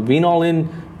 But being all in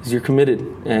is you're committed,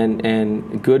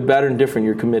 and good, bad, or indifferent,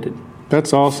 you're committed.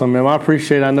 That's awesome, man. I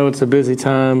appreciate it. I know it's a busy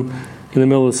time in the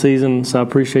middle of the season, so I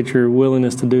appreciate your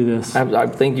willingness to do this. I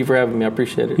thank you for having me. I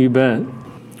appreciate it. You bet.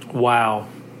 Wow.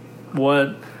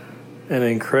 What an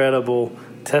incredible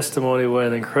testimony. What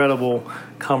an incredible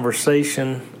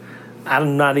conversation.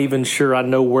 I'm not even sure I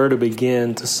know where to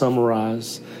begin to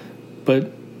summarize,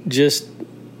 but just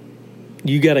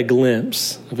you got a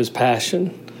glimpse of his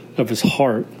passion, of his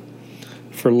heart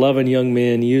for loving young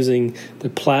men, using the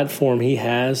platform he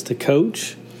has to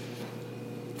coach,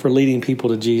 for leading people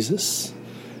to Jesus.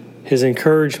 His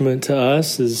encouragement to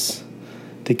us is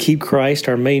to keep Christ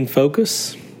our main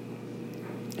focus.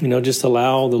 Just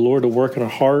allow the Lord to work in our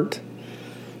heart,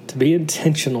 to be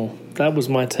intentional. That was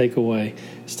my takeaway.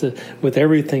 Is with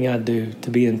everything I do, to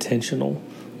be intentional,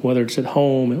 whether it's at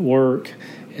home, at work,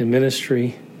 in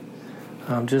ministry,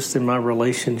 just in my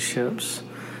relationships.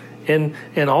 And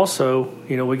also,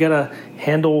 we got to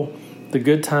handle the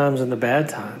good times and the bad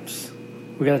times.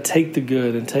 We got to take the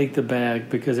good and take the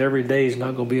bad, because every day is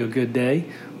not going to be a good day.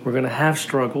 We're going to have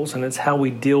struggles, and it's how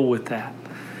we deal with that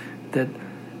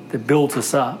builds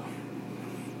us up,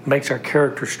 makes our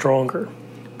character stronger.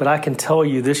 But I can tell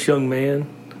you, this young man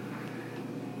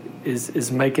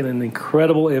is making an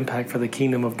incredible impact for the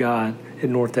kingdom of God at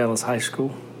North Dallas High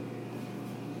School.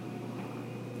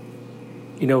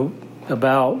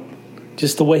 About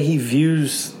just the way he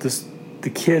views the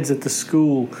kids at the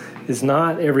school is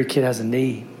not every kid has a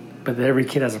need, but that every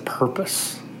kid has a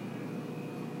purpose.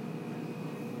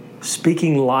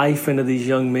 Speaking life into these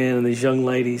young men and these young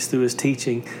ladies through his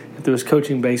teaching, through his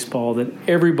coaching baseball, that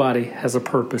everybody has a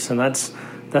purpose. And that's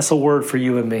a word for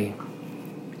you and me,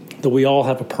 that we all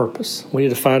have a purpose. We need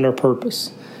to find our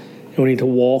purpose, and we need to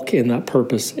walk in that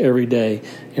purpose every day.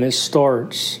 And it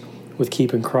starts with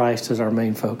keeping Christ as our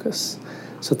main focus.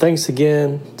 So thanks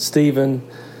again, Stephen,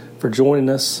 for joining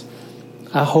us.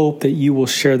 I hope that you will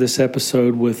share this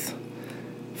episode with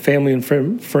family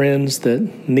and friends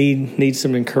that need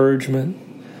some encouragement.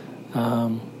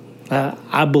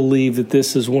 I believe that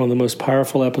this is one of the most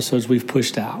powerful episodes we've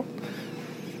pushed out.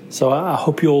 So I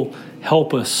hope you'll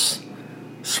help us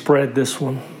spread this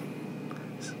one,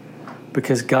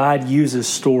 because God uses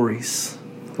stories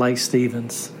like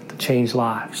Stephen's to change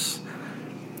lives.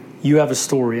 You have a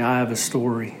story, I have a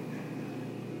story.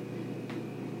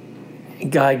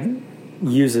 God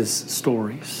uses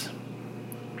stories.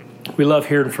 We love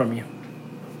hearing from you.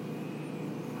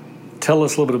 Tell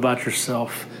us a little bit about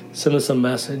yourself. Send us a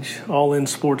message. All In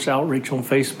Sports Outreach on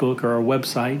Facebook, or our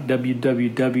website,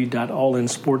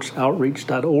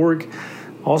 www.allinsportsoutreach.org.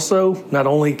 Also, not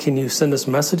only can you send us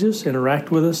messages,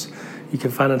 interact with us, you can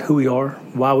find out who we are,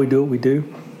 why we do what we do.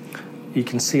 You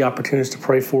can see opportunities to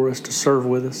pray for us, to serve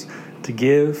with us, to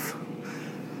give.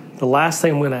 The last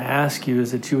thing I'm going to ask you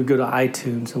is that you would go to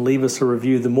iTunes and leave us a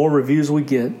review. The more reviews we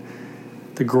get,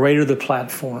 the greater the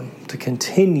platform to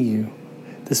continue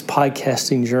this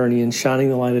podcasting journey and shining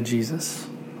the light of Jesus.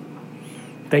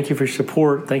 Thank you for your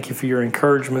support. Thank you for your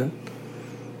encouragement.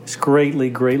 It's greatly,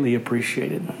 greatly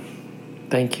appreciated.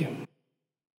 Thank you.